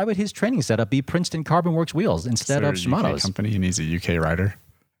 but why would his training setup be Princeton Carbon Works wheels instead of Is there a UK Shimano's? company and he's a UK rider.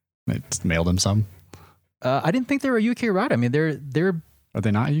 They just mailed him some. I didn't think they were a UK rider. I mean, they're Are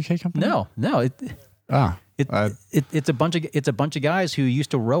they not a UK company? no. It's a bunch of guys who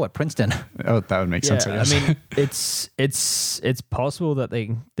used to row at Princeton. Oh, that would make sense. I guess. mean, it's possible that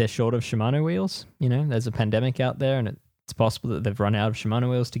they're short of Shimano wheels. You know, there's a pandemic out there, and it's possible that they've run out of Shimano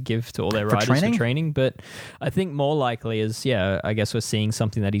wheels to give to all their riders for training. But I think more likely is, I guess we're seeing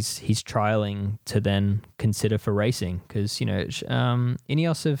something that he's trialing to then consider for racing, because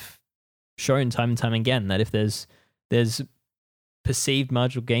Ineos have shown time and time again that if there's perceived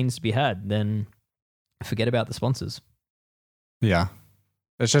marginal gains to be had, then forget about the sponsors. Yeah.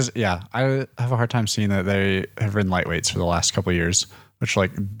 It's just, I have a hard time seeing that they have ridden lightweights for the last couple of years, which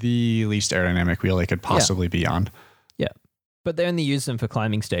like the least aerodynamic wheel they could possibly be on. Yeah. But they only use them for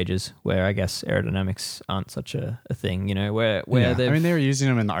climbing stages where I guess aerodynamics aren't such a thing, you know, where they were using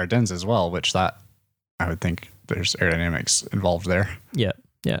them in the Ardennes as well, which that I would think there's aerodynamics involved there. Yeah.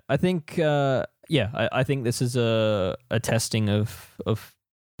 Yeah. I think, I think this is a testing of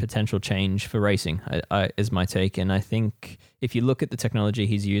potential change for racing, is my take. And I think if you look at the technology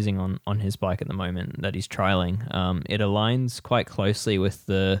he's using on his bike at the moment that he's trialing, it aligns quite closely with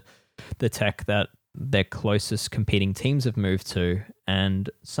the tech that their closest competing teams have moved to.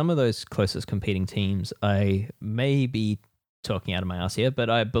 And some of those closest competing teams, I may be talking out of my ass here, but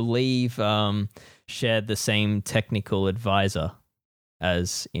I believe shared the same technical advisor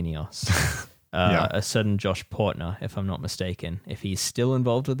as Ineos. A certain Josh Portner, if I'm not mistaken, if he's still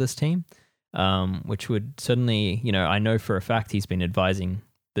involved with this team, which would certainly, I know for a fact he's been advising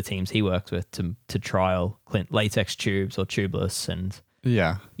the teams he works with to trial latex tubes or tubeless and,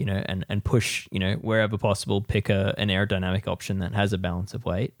 and push, wherever possible, pick an aerodynamic option that has a balance of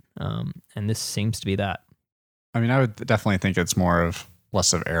weight. And this seems to be that. I mean, I would definitely think it's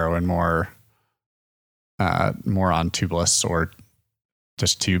less of aero and more on tubeless or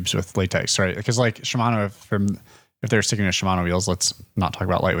just tubes with latex, right? Because like Shimano, if they're sticking to Shimano wheels, let's not talk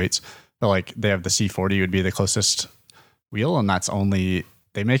about lightweights, but like they have the C40 would be the closest wheel, and that's only,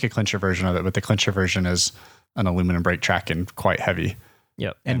 they make a clincher version of it, but the clincher version is an aluminum brake track and quite heavy.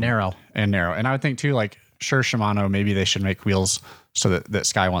 Yep. And narrow. And I would think too, like, sure, Shimano, maybe they should make wheels so that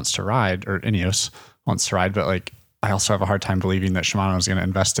Sky wants to ride, or Ineos wants to ride, but like I also have a hard time believing that Shimano is going to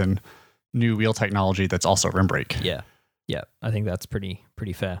invest in new wheel technology that's also rim brake. Yeah. Yeah, I think that's pretty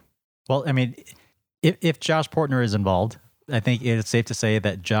fair. Well, I mean, if Josh Portner is involved, I think it's safe to say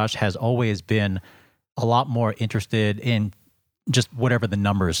that Josh has always been a lot more interested in just whatever the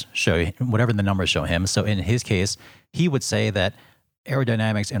numbers show him. So in his case, he would say that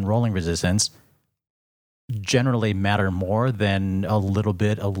aerodynamics and rolling resistance generally matter more than a little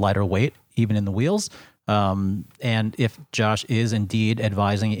bit of lighter weight, even in the wheels. And if Josh is indeed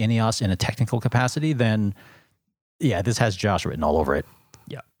advising Ineos in a technical capacity, then yeah, this has Josh written all over it.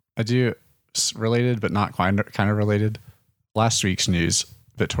 Yeah. I do, related, but not kind of related. Last week's news,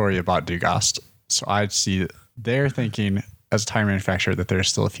 Vittoria bought Dugast. So I'd see they're thinking as a tire manufacturer that there's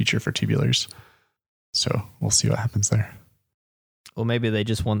still a future for tubulars. So we'll see what happens there. Or maybe they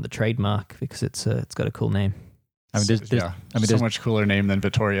just want the trademark because it's got a cool name. I mean, there's so much cooler name than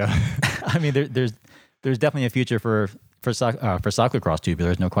Vittoria. I mean, there's definitely a future for cyclocross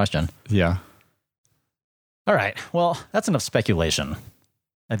tubulars, no question. Yeah. All right. Well, that's enough speculation.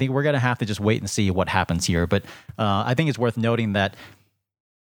 I think we're going to have to just wait and see what happens here. But I think it's worth noting that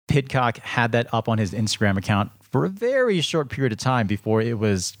Pidcock had that up on his Instagram account for a very short period of time before it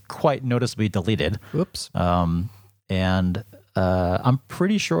was quite noticeably deleted. Whoops. And I'm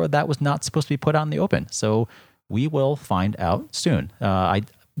pretty sure that was not supposed to be put out in the open. So we will find out soon.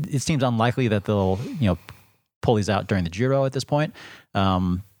 It seems unlikely that they'll, pull these out during the Giro at this point.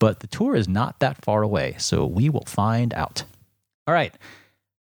 But the Tour is not that far away, so we will find out. All right.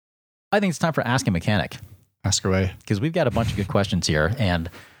 I think it's time for Ask a Mechanic. Ask away. Because we've got a bunch of good questions here, and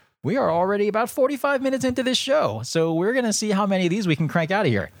we are already about 45 minutes into this show, so we're going to see how many of these we can crank out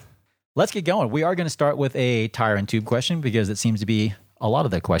of here. Let's get going. We are going to start with a tire and tube question because it seems to be a lot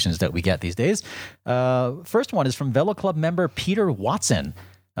of the questions that we get these days. First one is from Velo Club member Peter Watson.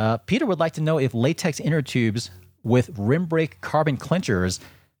 Peter would like to know if latex inner tubes with rim brake carbon clinchers,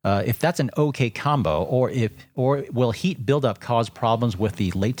 if that's an okay combo, or will heat buildup cause problems with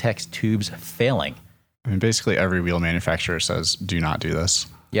the latex tubes failing? I mean, basically every wheel manufacturer says do not do this.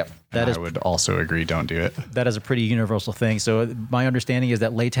 Yep. I would also agree, don't do it. That is a pretty universal thing. So my understanding is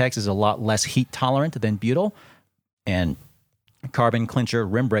that latex is a lot less heat tolerant than butyl, and carbon clincher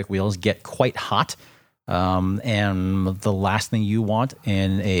rim brake wheels get quite hot. And the last thing you want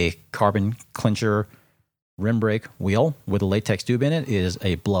in a carbon clincher rim brake wheel with a latex tube in it is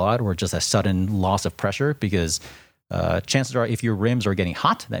a blowout or just a sudden loss of pressure because chances are if your rims are getting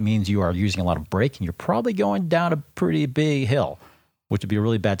hot, that means you are using a lot of brake and you're probably going down a pretty big hill, which would be a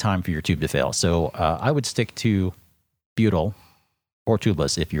really bad time for your tube to fail. So I would stick to butyl or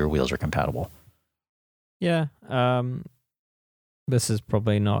tubeless if your wheels are compatible. Yeah. This is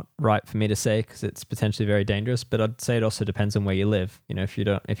probably not right for me to say because it's potentially very dangerous, but I'd say it also depends on where you live. You know, if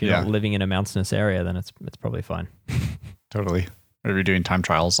you're not living in a mountainous area, then it's probably fine. Totally. Or if you're doing time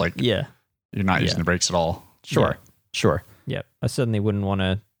trials, like you're not using the brakes at all. Sure. Yeah. I certainly wouldn't want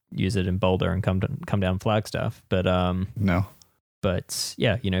to use it in Boulder and come down Flagstaff, but no. But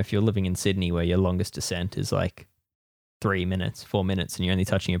yeah, you know, if you're living in Sydney where your longest descent is like 3 minutes, 4 minutes, and you're only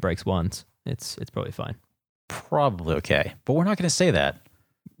touching your brakes once, it's probably fine. Probably okay, but we're not going to say that.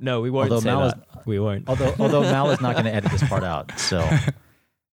 No, we won't say that. We won't. Although Mal is not going to edit this part out. So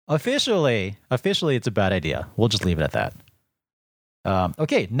officially, it's a bad idea. We'll just leave it at that.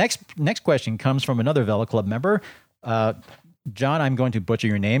 Okay, next question comes from another Velo Club member. John, I'm going to butcher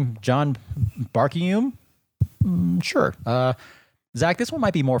your name. John Barkium? Sure. Zach, this one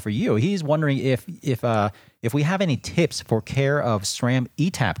might be more for you. He's wondering if we have any tips for care of SRAM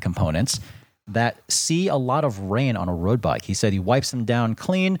ETAP components that see a lot of rain on a road bike. He said he wipes them down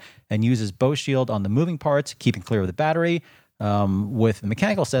clean and uses Bow Shield on the moving parts, keeping clear of the battery. With the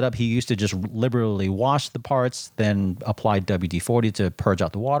mechanical setup, he used to just liberally wash the parts, then apply WD-40 to purge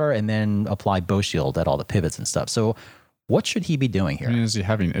out the water, and then apply Bow Shield at all the pivots and stuff. So what should he be doing here? I mean, is he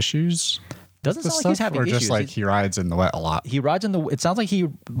having issues? Doesn't sound like he's having issues. Or just like he rides in the wet a lot? He rides in the... It sounds like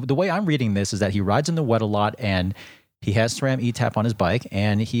the way I'm reading this is that he rides in the wet a lot and he has SRAM ETAP on his bike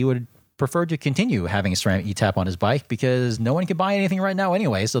and he would prefer to continue having a SRAM ETAP on his bike because no one can buy anything right now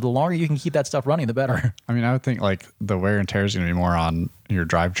anyway. So the longer you can keep that stuff running, the better. I mean, I would think like the wear and tear is going to be more on your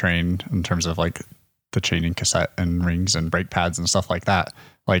drivetrain in terms of like the chaining cassette and rings and brake pads and stuff like that.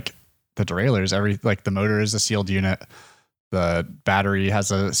 Like the derailleurs, like the motor is a sealed unit. The battery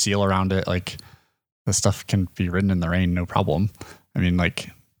has a seal around it. Like the stuff can be ridden in the rain, no problem. I mean, like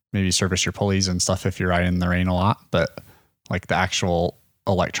maybe service your pulleys and stuff if you're riding in the rain a lot, but like the actual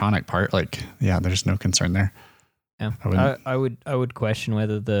electronic part, like, yeah, there's no concern there. Yeah, I would question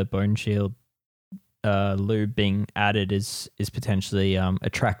whether the Bone Shield lube being added is potentially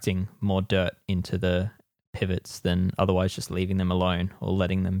attracting more dirt into the pivots than otherwise just leaving them alone or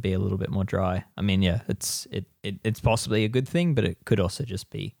letting them be a little bit more dry. I mean, yeah, it's possibly a good thing, but it could also just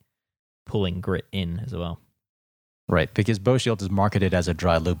be pulling grit in as well. Right, because Bow Shield is marketed as a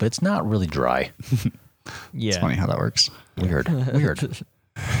dry lube, but it's not really dry. Yeah. It's funny how that works. Weird.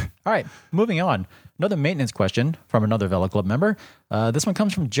 All right, moving on. Another maintenance question from another Velo Club member. This one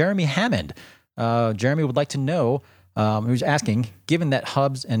comes from Jeremy Hammond. Jeremy would like to know, who's asking, given that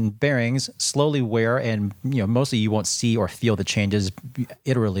hubs and bearings slowly wear and mostly you won't see or feel the changes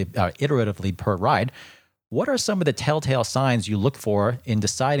iteratively per ride, what are some of the telltale signs you look for in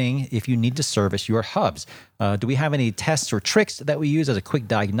deciding if you need to service your hubs? Do we have any tests or tricks that we use as a quick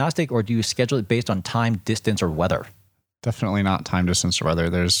diagnostic, or do you schedule it based on time, distance, or weather? Definitely not time, distance, or weather.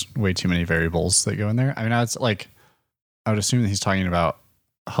 There's way too many variables that go in there. I mean, I would assume that he's talking about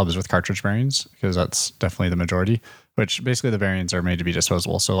hubs with cartridge bearings because that's definitely the majority, which basically the bearings are made to be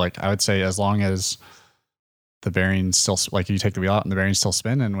disposable. So like I would say as long as the bearings still, like you take the wheel out and the bearings still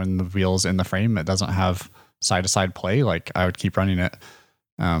spin, and when the wheel's in the frame, it doesn't have side to side play, like I would keep running it,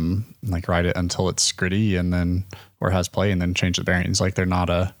 like ride it until it's gritty and then, or has play and then change the bearings. Like they're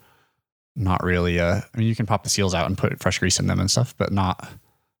not really I mean, you can pop the seals out and put fresh grease in them and stuff, but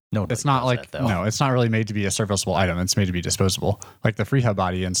it's not like, no, it's not really made to be a serviceable item. It's made to be disposable. Like the free hub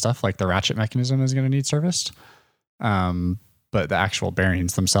body and stuff, like the ratchet mechanism is going to need serviced. But the actual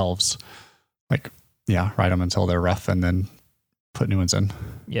bearings themselves, like, yeah, ride them until they're rough and then put new ones in.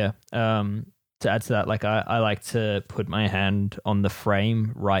 Yeah. To add to that, like I like to put my hand on the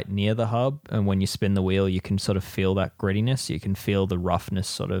frame right near the hub, and when you spin the wheel, you can sort of feel that grittiness. You can feel the roughness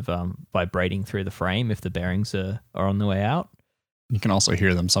sort of vibrating through the frame if the bearings are on the way out. You can also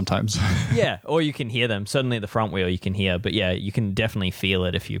hear them sometimes. Yeah, or you can hear them. Certainly the front wheel you can hear, but yeah, you can definitely feel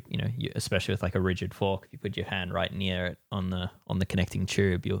it if you especially with like a rigid fork. If you put your hand right near it on the connecting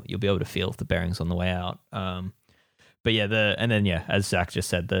tube, you'll be able to feel if the bearings on the way out. But yeah, as Zach just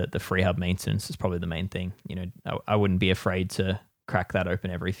said, the free hub maintenance is probably the main thing. I wouldn't be afraid to crack that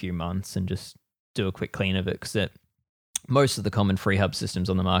open every few months and just do a quick clean of it, because most of the common free hub systems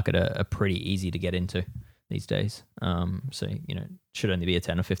on the market are pretty easy to get into these days. So it should only be a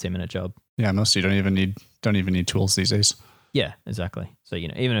 10 or 15 minute job. Yeah, most of you don't even need tools these days. Yeah, exactly. So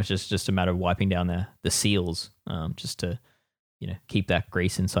even if it's just a matter of wiping down the seals, just to keep that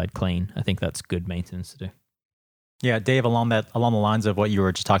grease inside clean, I think that's good maintenance to do. Yeah, Dave, along the lines of what you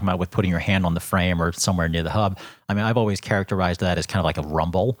were just talking about with putting your hand on the frame or somewhere near the hub. I mean, I've always characterized that as kind of like a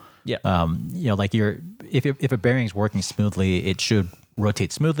rumble. Yeah. Like if a bearing's working smoothly, it should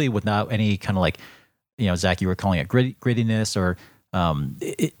rotate smoothly without any kind of like, Zach, you were calling it grittiness, or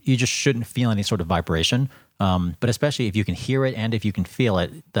you just shouldn't feel any sort of vibration. But especially if you can hear it and if you can feel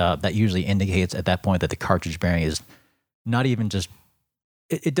it, that usually indicates at that point that the cartridge bearing is not even just.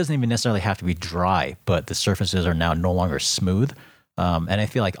 It doesn't even necessarily have to be dry, but the surfaces are now no longer smooth. And I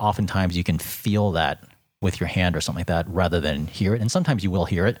feel like oftentimes you can feel that with your hand or something like that rather than hear it. And sometimes you will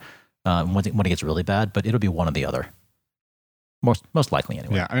hear it when it gets really bad, but it'll be one or the other. Most likely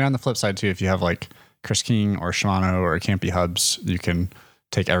anyway. Yeah. I mean, on the flip side too, if you have like Chris King or Shimano or Campy hubs, you can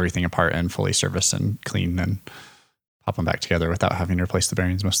take everything apart and fully service and clean and pop them back together without having to replace the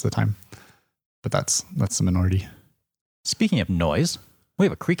bearings most of the time. But that's the minority. Speaking of noise, we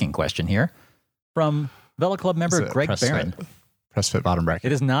have a creaking question here from Velo Club member Greg Barron. Press fit bottom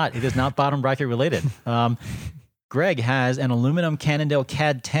bracket. It is not bottom bracket related. Greg has an aluminum Cannondale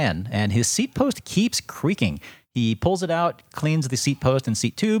CAD 10 and his seat post keeps creaking. He pulls it out, cleans the seat post and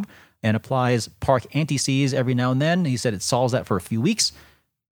seat tube, and applies Park anti-seize every now and then. He said it solves that for a few weeks,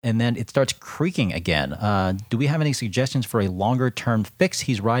 and then it starts creaking again. Do we have any suggestions for a longer-term fix?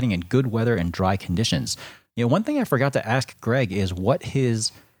 He's riding in good weather and dry conditions. One thing I forgot to ask Greg is what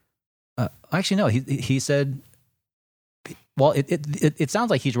his. Actually, no. He said. Well, it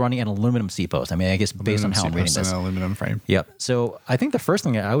sounds like he's running an aluminum seat post. I mean, I guess based on how I'm reading this, an aluminum frame. Yep. So I think the first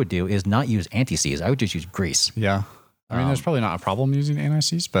thing I would do is not use anti-seize. I would just use grease. Yeah. I mean, there's probably not a problem using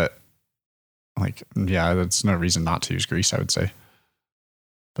anti-seize, but that's no reason not to use grease, I would say.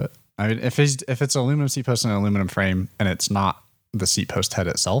 But I mean, if it's aluminum seat post and an aluminum frame, and it's not the seat post head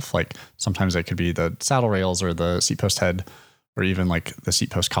itself, like sometimes it could be the saddle rails or the seat post head, or even like the seat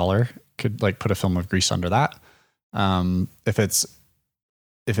post collar, could like put a film of grease under that. If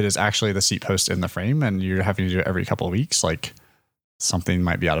it is actually the seat post in the frame and you're having to do it every couple of weeks, like something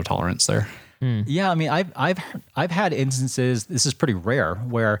might be out of tolerance there. Yeah, I mean, I've had instances. This is pretty rare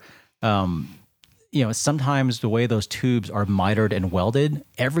where, sometimes the way those tubes are mitered and welded,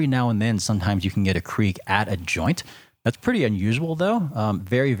 every now and then, sometimes you can get a creak at a joint. That's pretty unusual, though.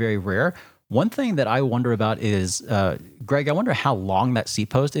 Very, very rare. One thing that I wonder about is, Greg, I wonder how long that seat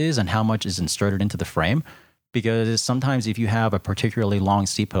post is and how much is inserted into the frame. Because sometimes if you have a particularly long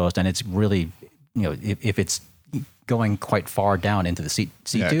seat post and it's really, if it's going quite far down into the seat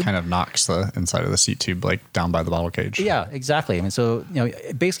tube. It kind of knocks the inside of the seat tube like down by the bottle cage. Yeah, exactly. I mean, so,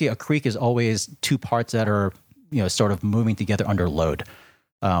 basically a creak is always two parts that are, sort of moving together under load.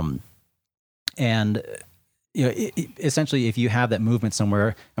 Essentially, if you have that movement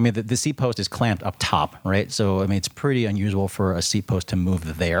somewhere, I mean, the seat post is clamped up top, right? So, I mean, it's pretty unusual for a seat post to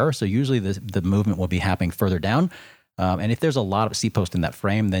move there. So usually the movement will be happening further down. And if there's a lot of seat post in that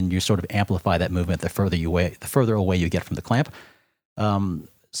frame, then you sort of amplify that movement the further away you get from the clamp.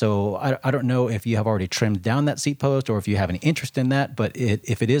 So I don't know if you have already trimmed down that seat post or if you have any interest in that, but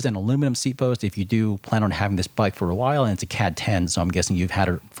if it is an aluminum seat post, if you do plan on having this bike for a while, and it's a CAD 10, so I'm guessing you've had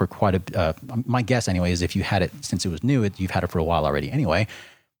it for my guess anyway is if you had it since it was new, you've had it for a while already anyway,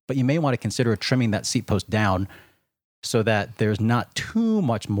 but you may want to consider trimming that seat post down so that there's not too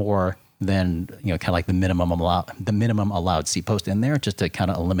much more than, kind of like the minimum allowed seat post in there, just to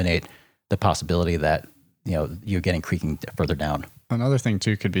kind of eliminate the possibility that, you're getting creaking further down. Another thing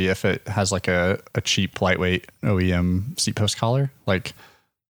too could be if it has like a cheap lightweight OEM seat post collar, like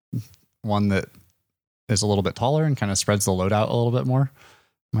one that is a little bit taller and kind of spreads the load out a little bit more,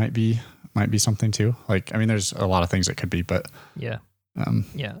 might be something too. Like, I mean, there's a lot of things it could be, but yeah.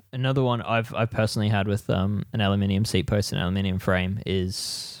 Another one I've personally had with an aluminium seat post and aluminium frame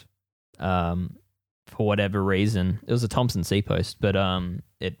is, for whatever reason, it was a Thompson seat post, but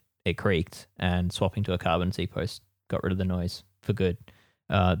it creaked, and swapping to a carbon seat post got rid of the noise for good.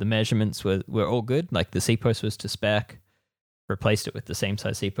 The measurements were all good. Like the seat post was to spec, replaced it with the same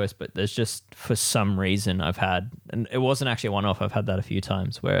size seat post, but there's just, for some reason, I've had, and it wasn't actually a one-off, I've had that a few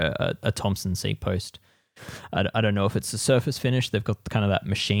times where a Thompson seat post, I don't know if it's the surface finish, they've got kind of that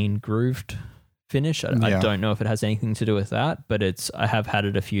machine grooved finish. I don't know if it has anything to do with that, but I have had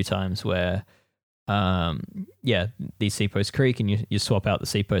it a few times where these seat posts creak and you swap out the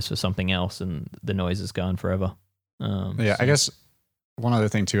seat post for something else and the noise is gone forever. I guess one other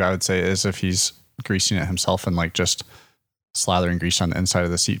thing too I would say is if he's greasing it himself and like just slathering grease on the inside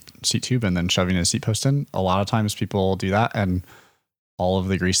of the seat tube and then shoving his seat post in, a lot of times people do that and all of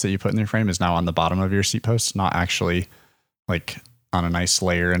the grease that you put in your frame is now on the bottom of your seat post, not actually like on a nice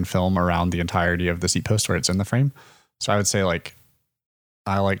layer and film around the entirety of the seat post where it's in the frame. So I would say like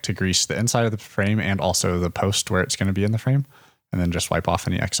I like to grease the inside of the frame and also the post where it's going to be in the frame, and then just wipe off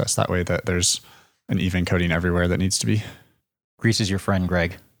any excess. That way that there's an even coating everywhere that needs to be. Grease is your friend,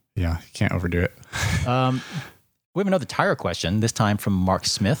 Greg. Yeah, you can't overdo it. We have another tire question, this time from Mark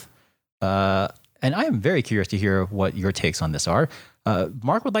Smith. And I am very curious to hear what your takes on this are.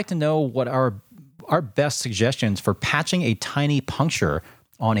 Mark would like to know what our best suggestions for patching a tiny puncture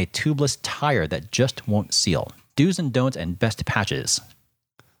on a tubeless tire that just won't seal. Do's and don'ts and best patches.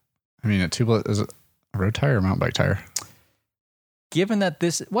 I mean, is it a road tire or mountain bike tire? Given that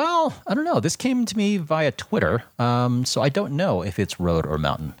I don't know. This came to me via Twitter, so I don't know if it's road or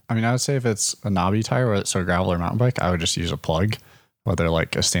mountain. I mean, I would say if it's a knobby tire, whether it's a gravel or mountain bike, I would just use a plug, whether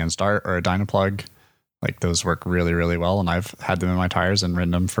like a Stand Start or a Dynaplug. Like those work really, really well, and I've had them in my tires and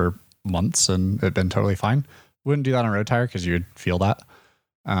ridden them for months, and it's been totally fine. Wouldn't do that on a road tire because you would feel that.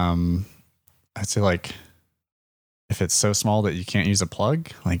 I'd say like if it's so small that you can't use a plug,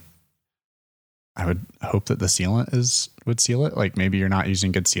 like I would hope that the sealant would seal it. Like maybe you're not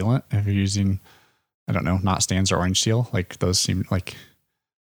using good sealant if you're using, I don't know, not Stands or Orange Seal. Like those seem like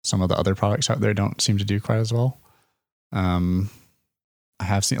some of the other products out there don't seem to do quite as well. I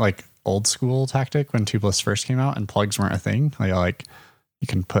have seen like old school tactic when tubeless first came out and plugs weren't a thing. Like you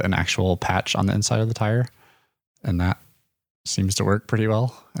can put an actual patch on the inside of the tire, and that seems to work pretty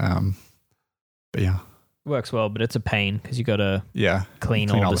well. But yeah. Works well, but it's a pain because you got to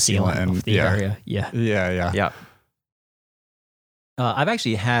clean all the sealant off the area. Yeah. I've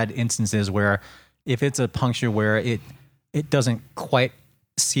actually had instances where if it's a puncture where it doesn't quite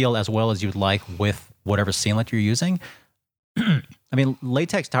seal as well as you'd like with whatever sealant you're using. I mean,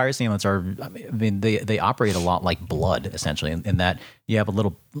 latex tire sealants they operate a lot like blood, essentially, in that you have a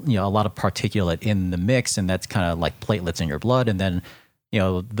lot of particulate in the mix, and that's kind of like platelets in your blood. And then,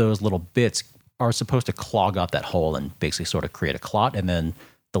 those little bits are supposed to clog up that hole and basically sort of create a clot. And then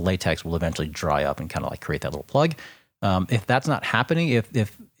the latex will eventually dry up and kind of like create that little plug. If that's not happening, if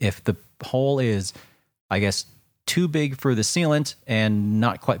the hole is, I guess, too big for the sealant and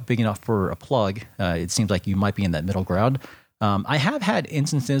not quite big enough for a plug, it seems like you might be in that middle ground. I have had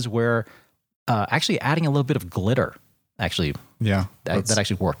instances where actually adding a little bit of glitter that actually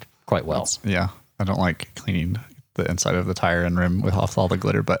worked quite well. I don't like cleaning the inside of the tire and rim with off all the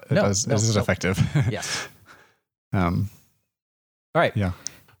glitter, but it is effective. Yes. All right. Yeah.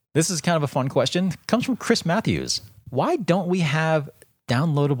 This is kind of a fun question. It comes from Chris Matthews. Why don't we have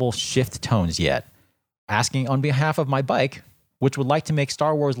downloadable shift tones yet? Asking on behalf of my bike, which would like to make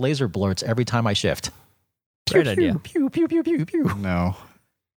Star Wars laser blurts every time I shift. Great idea. Pew, pew, pew, pew, pew. No.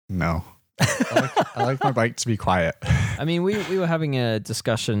 I like my bike to be quiet. I mean, we were having a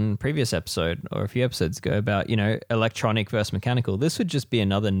discussion previous episode or a few episodes ago about, electronic versus mechanical. This would just be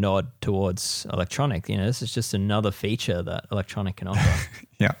another nod towards electronic. This is just another feature that electronic can offer.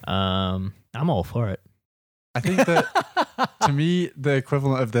 Yeah. I'm all for it. I think that to me, the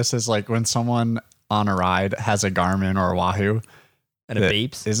equivalent of this is like when someone on a ride has a Garmin or a Wahoo and it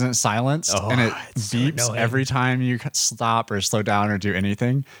beeps. Isn't silenced and it beeps so every time you stop or slow down or do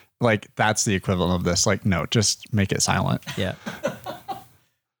anything. Like that's the equivalent of this. Like, no, just make it silent. Yeah.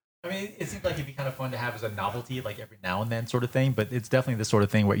 I mean, it seems like it'd be kind of fun to have as a novelty, like every now and then sort of thing, but it's definitely the sort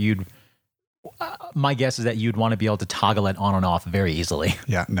of thing where my guess is that you'd want to be able to toggle it on and off very easily.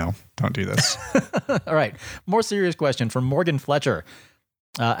 Yeah, no, don't do this. All right. More serious question from Morgan Fletcher.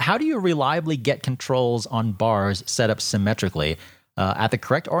 How do you reliably get controls on bars set up symmetrically at the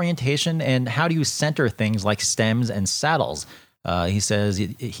correct orientation, and how do you center things like stems and saddles? He says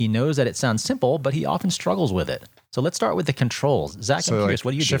he knows that it sounds simple, but he often struggles with it. So let's start with the controls. Zach, I'm curious,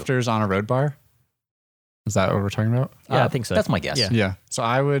 what do you do? Shifters on a road bar? Is that what we're talking about? Yeah, I think so. That's my guess. Yeah. So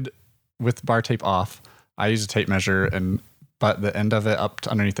I would, with bar tape off, I use a tape measure and butt the end of it up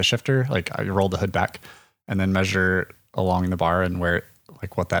to underneath the shifter. Like I roll the hood back and then measure along the bar and where,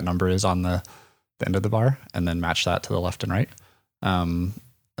 like what that number is on the end of the bar, and then match that to the left and right.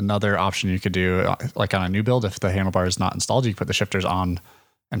 Another option you could do, like on a new build, if the handlebar is not installed, you can put the shifters on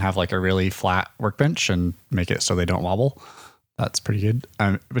and have like a really flat workbench and make it so they don't wobble. That's pretty good.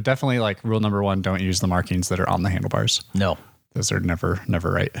 But definitely like rule number one, don't use the markings that are on the handlebars. No. Those are never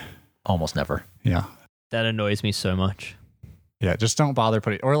right. Almost never. Yeah. That annoys me so much. Yeah. Just don't bother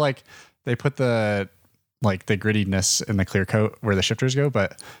putting, or like they put the grittiness in the clear coat where the shifters go,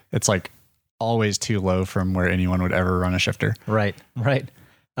 but it's like always too low from where anyone would ever run a shifter. Right.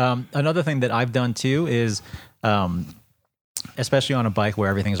 Another thing that I've done too is, especially on a bike where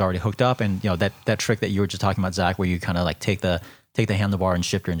everything's already hooked up, and that trick that you were just talking about, Zach, where you kind of like take the handlebar and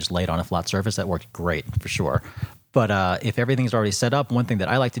shifter and just lay it on a flat surface, that worked great for sure. But if everything's already set up, one thing that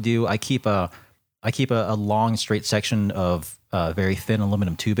I like to do, I keep a I keep a long straight section of very thin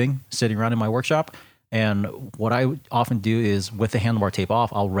aluminum tubing sitting around in my workshop. And what I often do is with the handlebar tape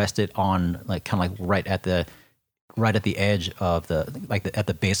off, I'll rest it on like kind of like right at the edge of at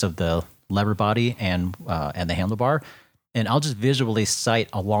the base of the lever body and the handlebar. And I'll just visually sight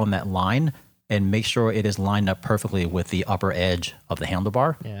along that line and make sure it is lined up perfectly with the upper edge of the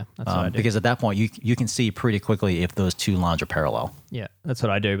handlebar. Yeah, that's what I do. Because at that point, you can see pretty quickly if those two lines are parallel. Yeah, that's what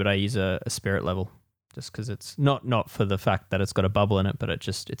I do, but I use a spirit level just because it's not for the fact that it's got a bubble in it, but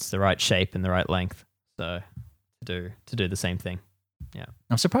it's the right shape and the right length. So to do the same thing. Yeah.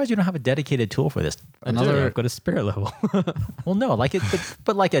 I'm surprised you don't have a dedicated tool for this. I've got a spirit level. Well, no, like it,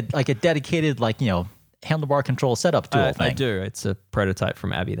 but like a dedicated handlebar control setup tool thing. I do. It's a prototype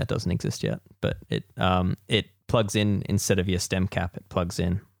from Abby that doesn't exist yet, but it plugs in instead of your stem cap. It plugs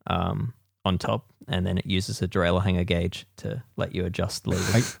in on top, and then it uses a derailleur hanger gauge to let you adjust the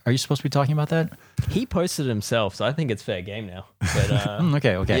lever. Are you supposed to be talking about that? He posted it himself, so I think it's fair game now. But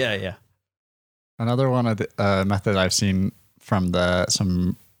Okay. Yeah. Another one of the method I've seen from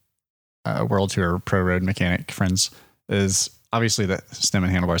some World Tour Pro Road mechanic friends is obviously the stem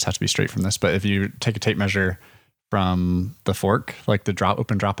and handlebars have to be straight from this. But if you take a tape measure from the fork, like the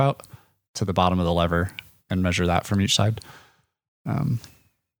open dropout, to the bottom of the lever and measure that from each side.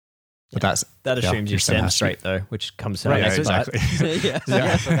 But that assumes your stem straight though, which comes out. Right, Yeah, exactly.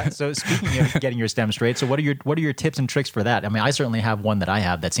 So speaking of getting your stem straight, so what are your tips and tricks for that? I mean, I certainly have one that I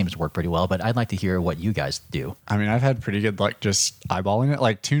have that seems to work pretty well, but I'd like to hear what you guys do. I mean, I've had pretty good luck just eyeballing it.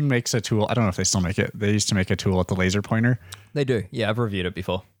 Like Tune makes a tool. I don't know if they still make it. They used to make a tool with the laser pointer. They do. Yeah, I've reviewed it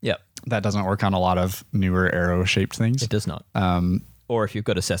before. Yeah. That doesn't work on a lot of newer arrow shaped things. It does not. Or if you've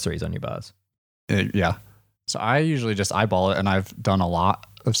got accessories on your bars. Yeah. So I usually just eyeball it, and I've done a lot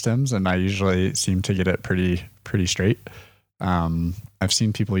of stems, and I usually seem to get it pretty straight. I've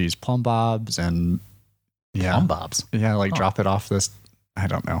seen people use plumb bobs and Plumb bobs. Yeah, drop it off this. I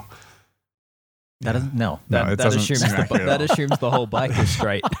don't know. That doesn't That assumes the whole bike is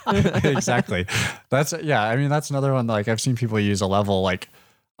straight. Exactly. I mean, that's another one. Like I've seen people use a level like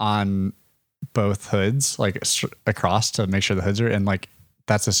on both hoods, like across to make sure the hoods are, and like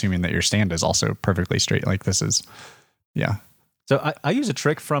that's assuming that your stand is also perfectly straight. Like this is, yeah. So I use a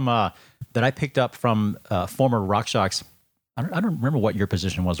trick from that I picked up from former RockShox. I don't remember what your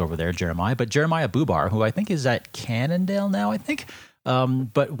position was over there, Jeremiah, but Jeremiah Bubar, who I think is at Cannondale now, I think.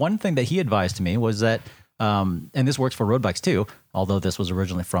 But one thing that he advised to me was that, and this works for road bikes too, although this was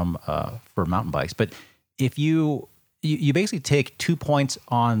originally for mountain bikes. But if you basically take 2 points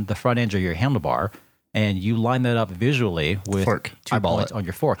on the front edge of your handlebar, and you line that up visually with fork. 2 points on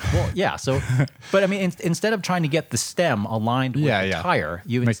your fork. Well, yeah. So, but I mean, instead of trying to get the stem aligned with the tire,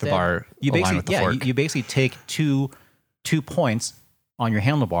 you make the bar align with the fork. You basically take two points on your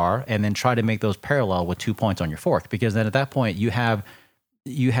handlebar and then try to make those parallel with 2 points on your fork. Because then at that point you have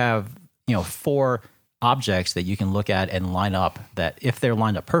 4 objects that you can look at and line up. That if they're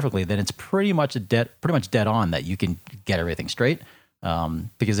lined up perfectly, then it's pretty much dead on that you can get everything straight.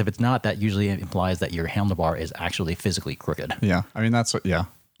 Because if it's not, that usually implies that your handlebar is actually physically crooked. Yeah. I mean,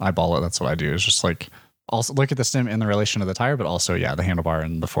 eyeball it. That's what I do, is just like also look at the stem in the relation of the tire, but also, the handlebar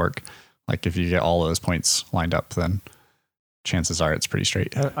and the fork. Like if you get all those points lined up, then chances are it's pretty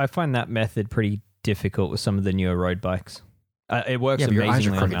straight. I find that method pretty difficult with some of the newer road bikes. It works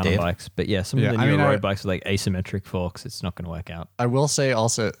amazingly on mountain bikes, but some of the newer road bikes with like asymmetric forks, it's not going to work out. I will say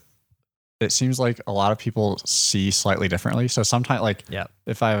also, it seems like a lot of people see slightly differently. So sometimes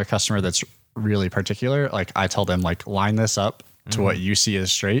if I have a customer that's really particular, like I tell them like line this up to what you see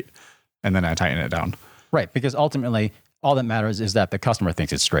as straight, and then I tighten it down. Right. Because ultimately all that matters is that the customer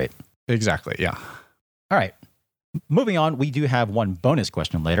thinks it's straight. Exactly. Yeah. All right. Moving on, we do have one bonus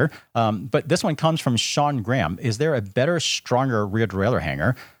question later, but this one comes from Sean Graham. Is there a better, stronger rear derailleur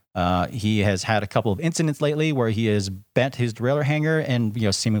hanger? He has had a couple of incidents lately where he has bent his derailleur hanger and,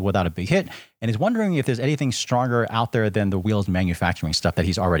 seemingly without a big hit. And he's wondering if there's anything stronger out there than the Wheels manufacturing stuff that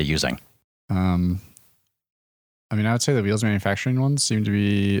he's already using. I mean, I would say the Wheels manufacturing ones seem to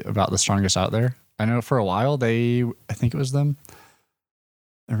be about the strongest out there. I know for a while I think it was them,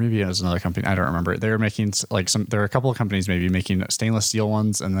 or maybe it was another company. I don't remember. They were making there are a couple of companies maybe making stainless steel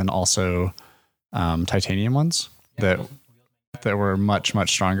ones and then also titanium ones that were much, much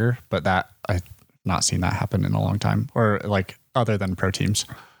stronger, but that I've not seen that happen in a long time, or like other than pro teams.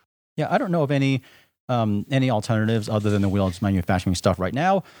 Yeah. I don't know of any alternatives other than the Wheels manufacturing stuff right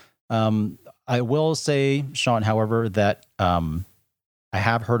now. I will say, Sean, however, that I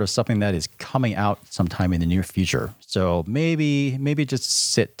have heard of something that is coming out sometime in the near future. So maybe just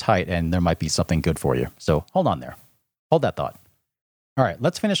sit tight and there might be something good for you. So hold on there. Hold that thought. All right,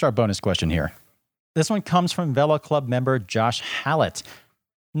 let's finish our bonus question here. This one comes from Velo Club member Josh Hallett.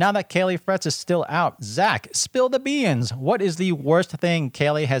 Now that Kaylee Frets is still out, Zach, spill the beans. What is the worst thing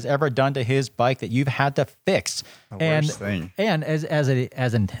Kaylee has ever done to his bike that you've had to fix? Worst thing. And as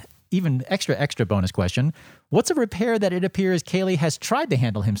an even extra bonus question, what's a repair that it appears Kaylee has tried to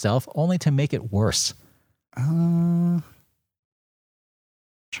handle himself only to make it worse? Trying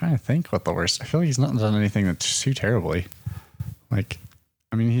to think what the worst. I feel like he's not done anything that's too terribly. Like,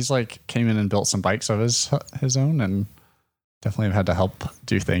 I mean, he's like came in and built some bikes of his own, and definitely have had to help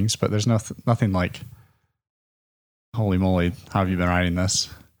do things. But there's nothing like, holy moly, how have you been riding this?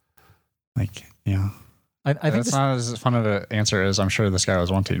 Like, yeah, I think that's not as fun of an answer as I'm sure this guy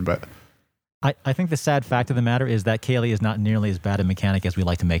was wanting. But I think the sad fact of the matter is that Kaylee is not nearly as bad a mechanic as we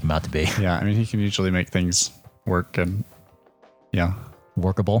like to make him out to be. yeah, I mean, he can usually make things work, and yeah,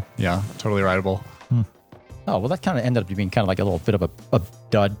 Workable. yeah, totally rideable. Oh, well, that kind of ended up being kind of like a little bit of a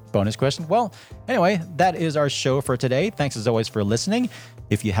dud bonus question. Well, anyway, that is our show for today. Thanks as always for listening.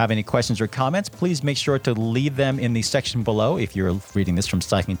 If you have any questions or comments, please make sure to leave them in the section below if you're reading this from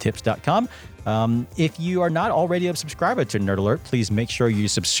cyclingtips.com. If you are not already a subscriber to Nerd Alert, please make sure you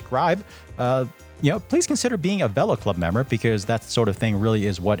subscribe. Please consider being a Velo Club member, because that sort of thing really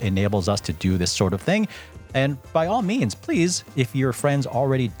is what enables us to do this sort of thing. And by all means, please, if your friends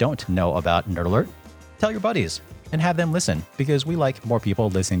already don't know about Nerd Alert, tell your buddies and have them listen, because we like more people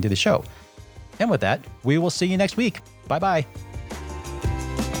listening to the show. And with that, we will see you next week. Bye-bye.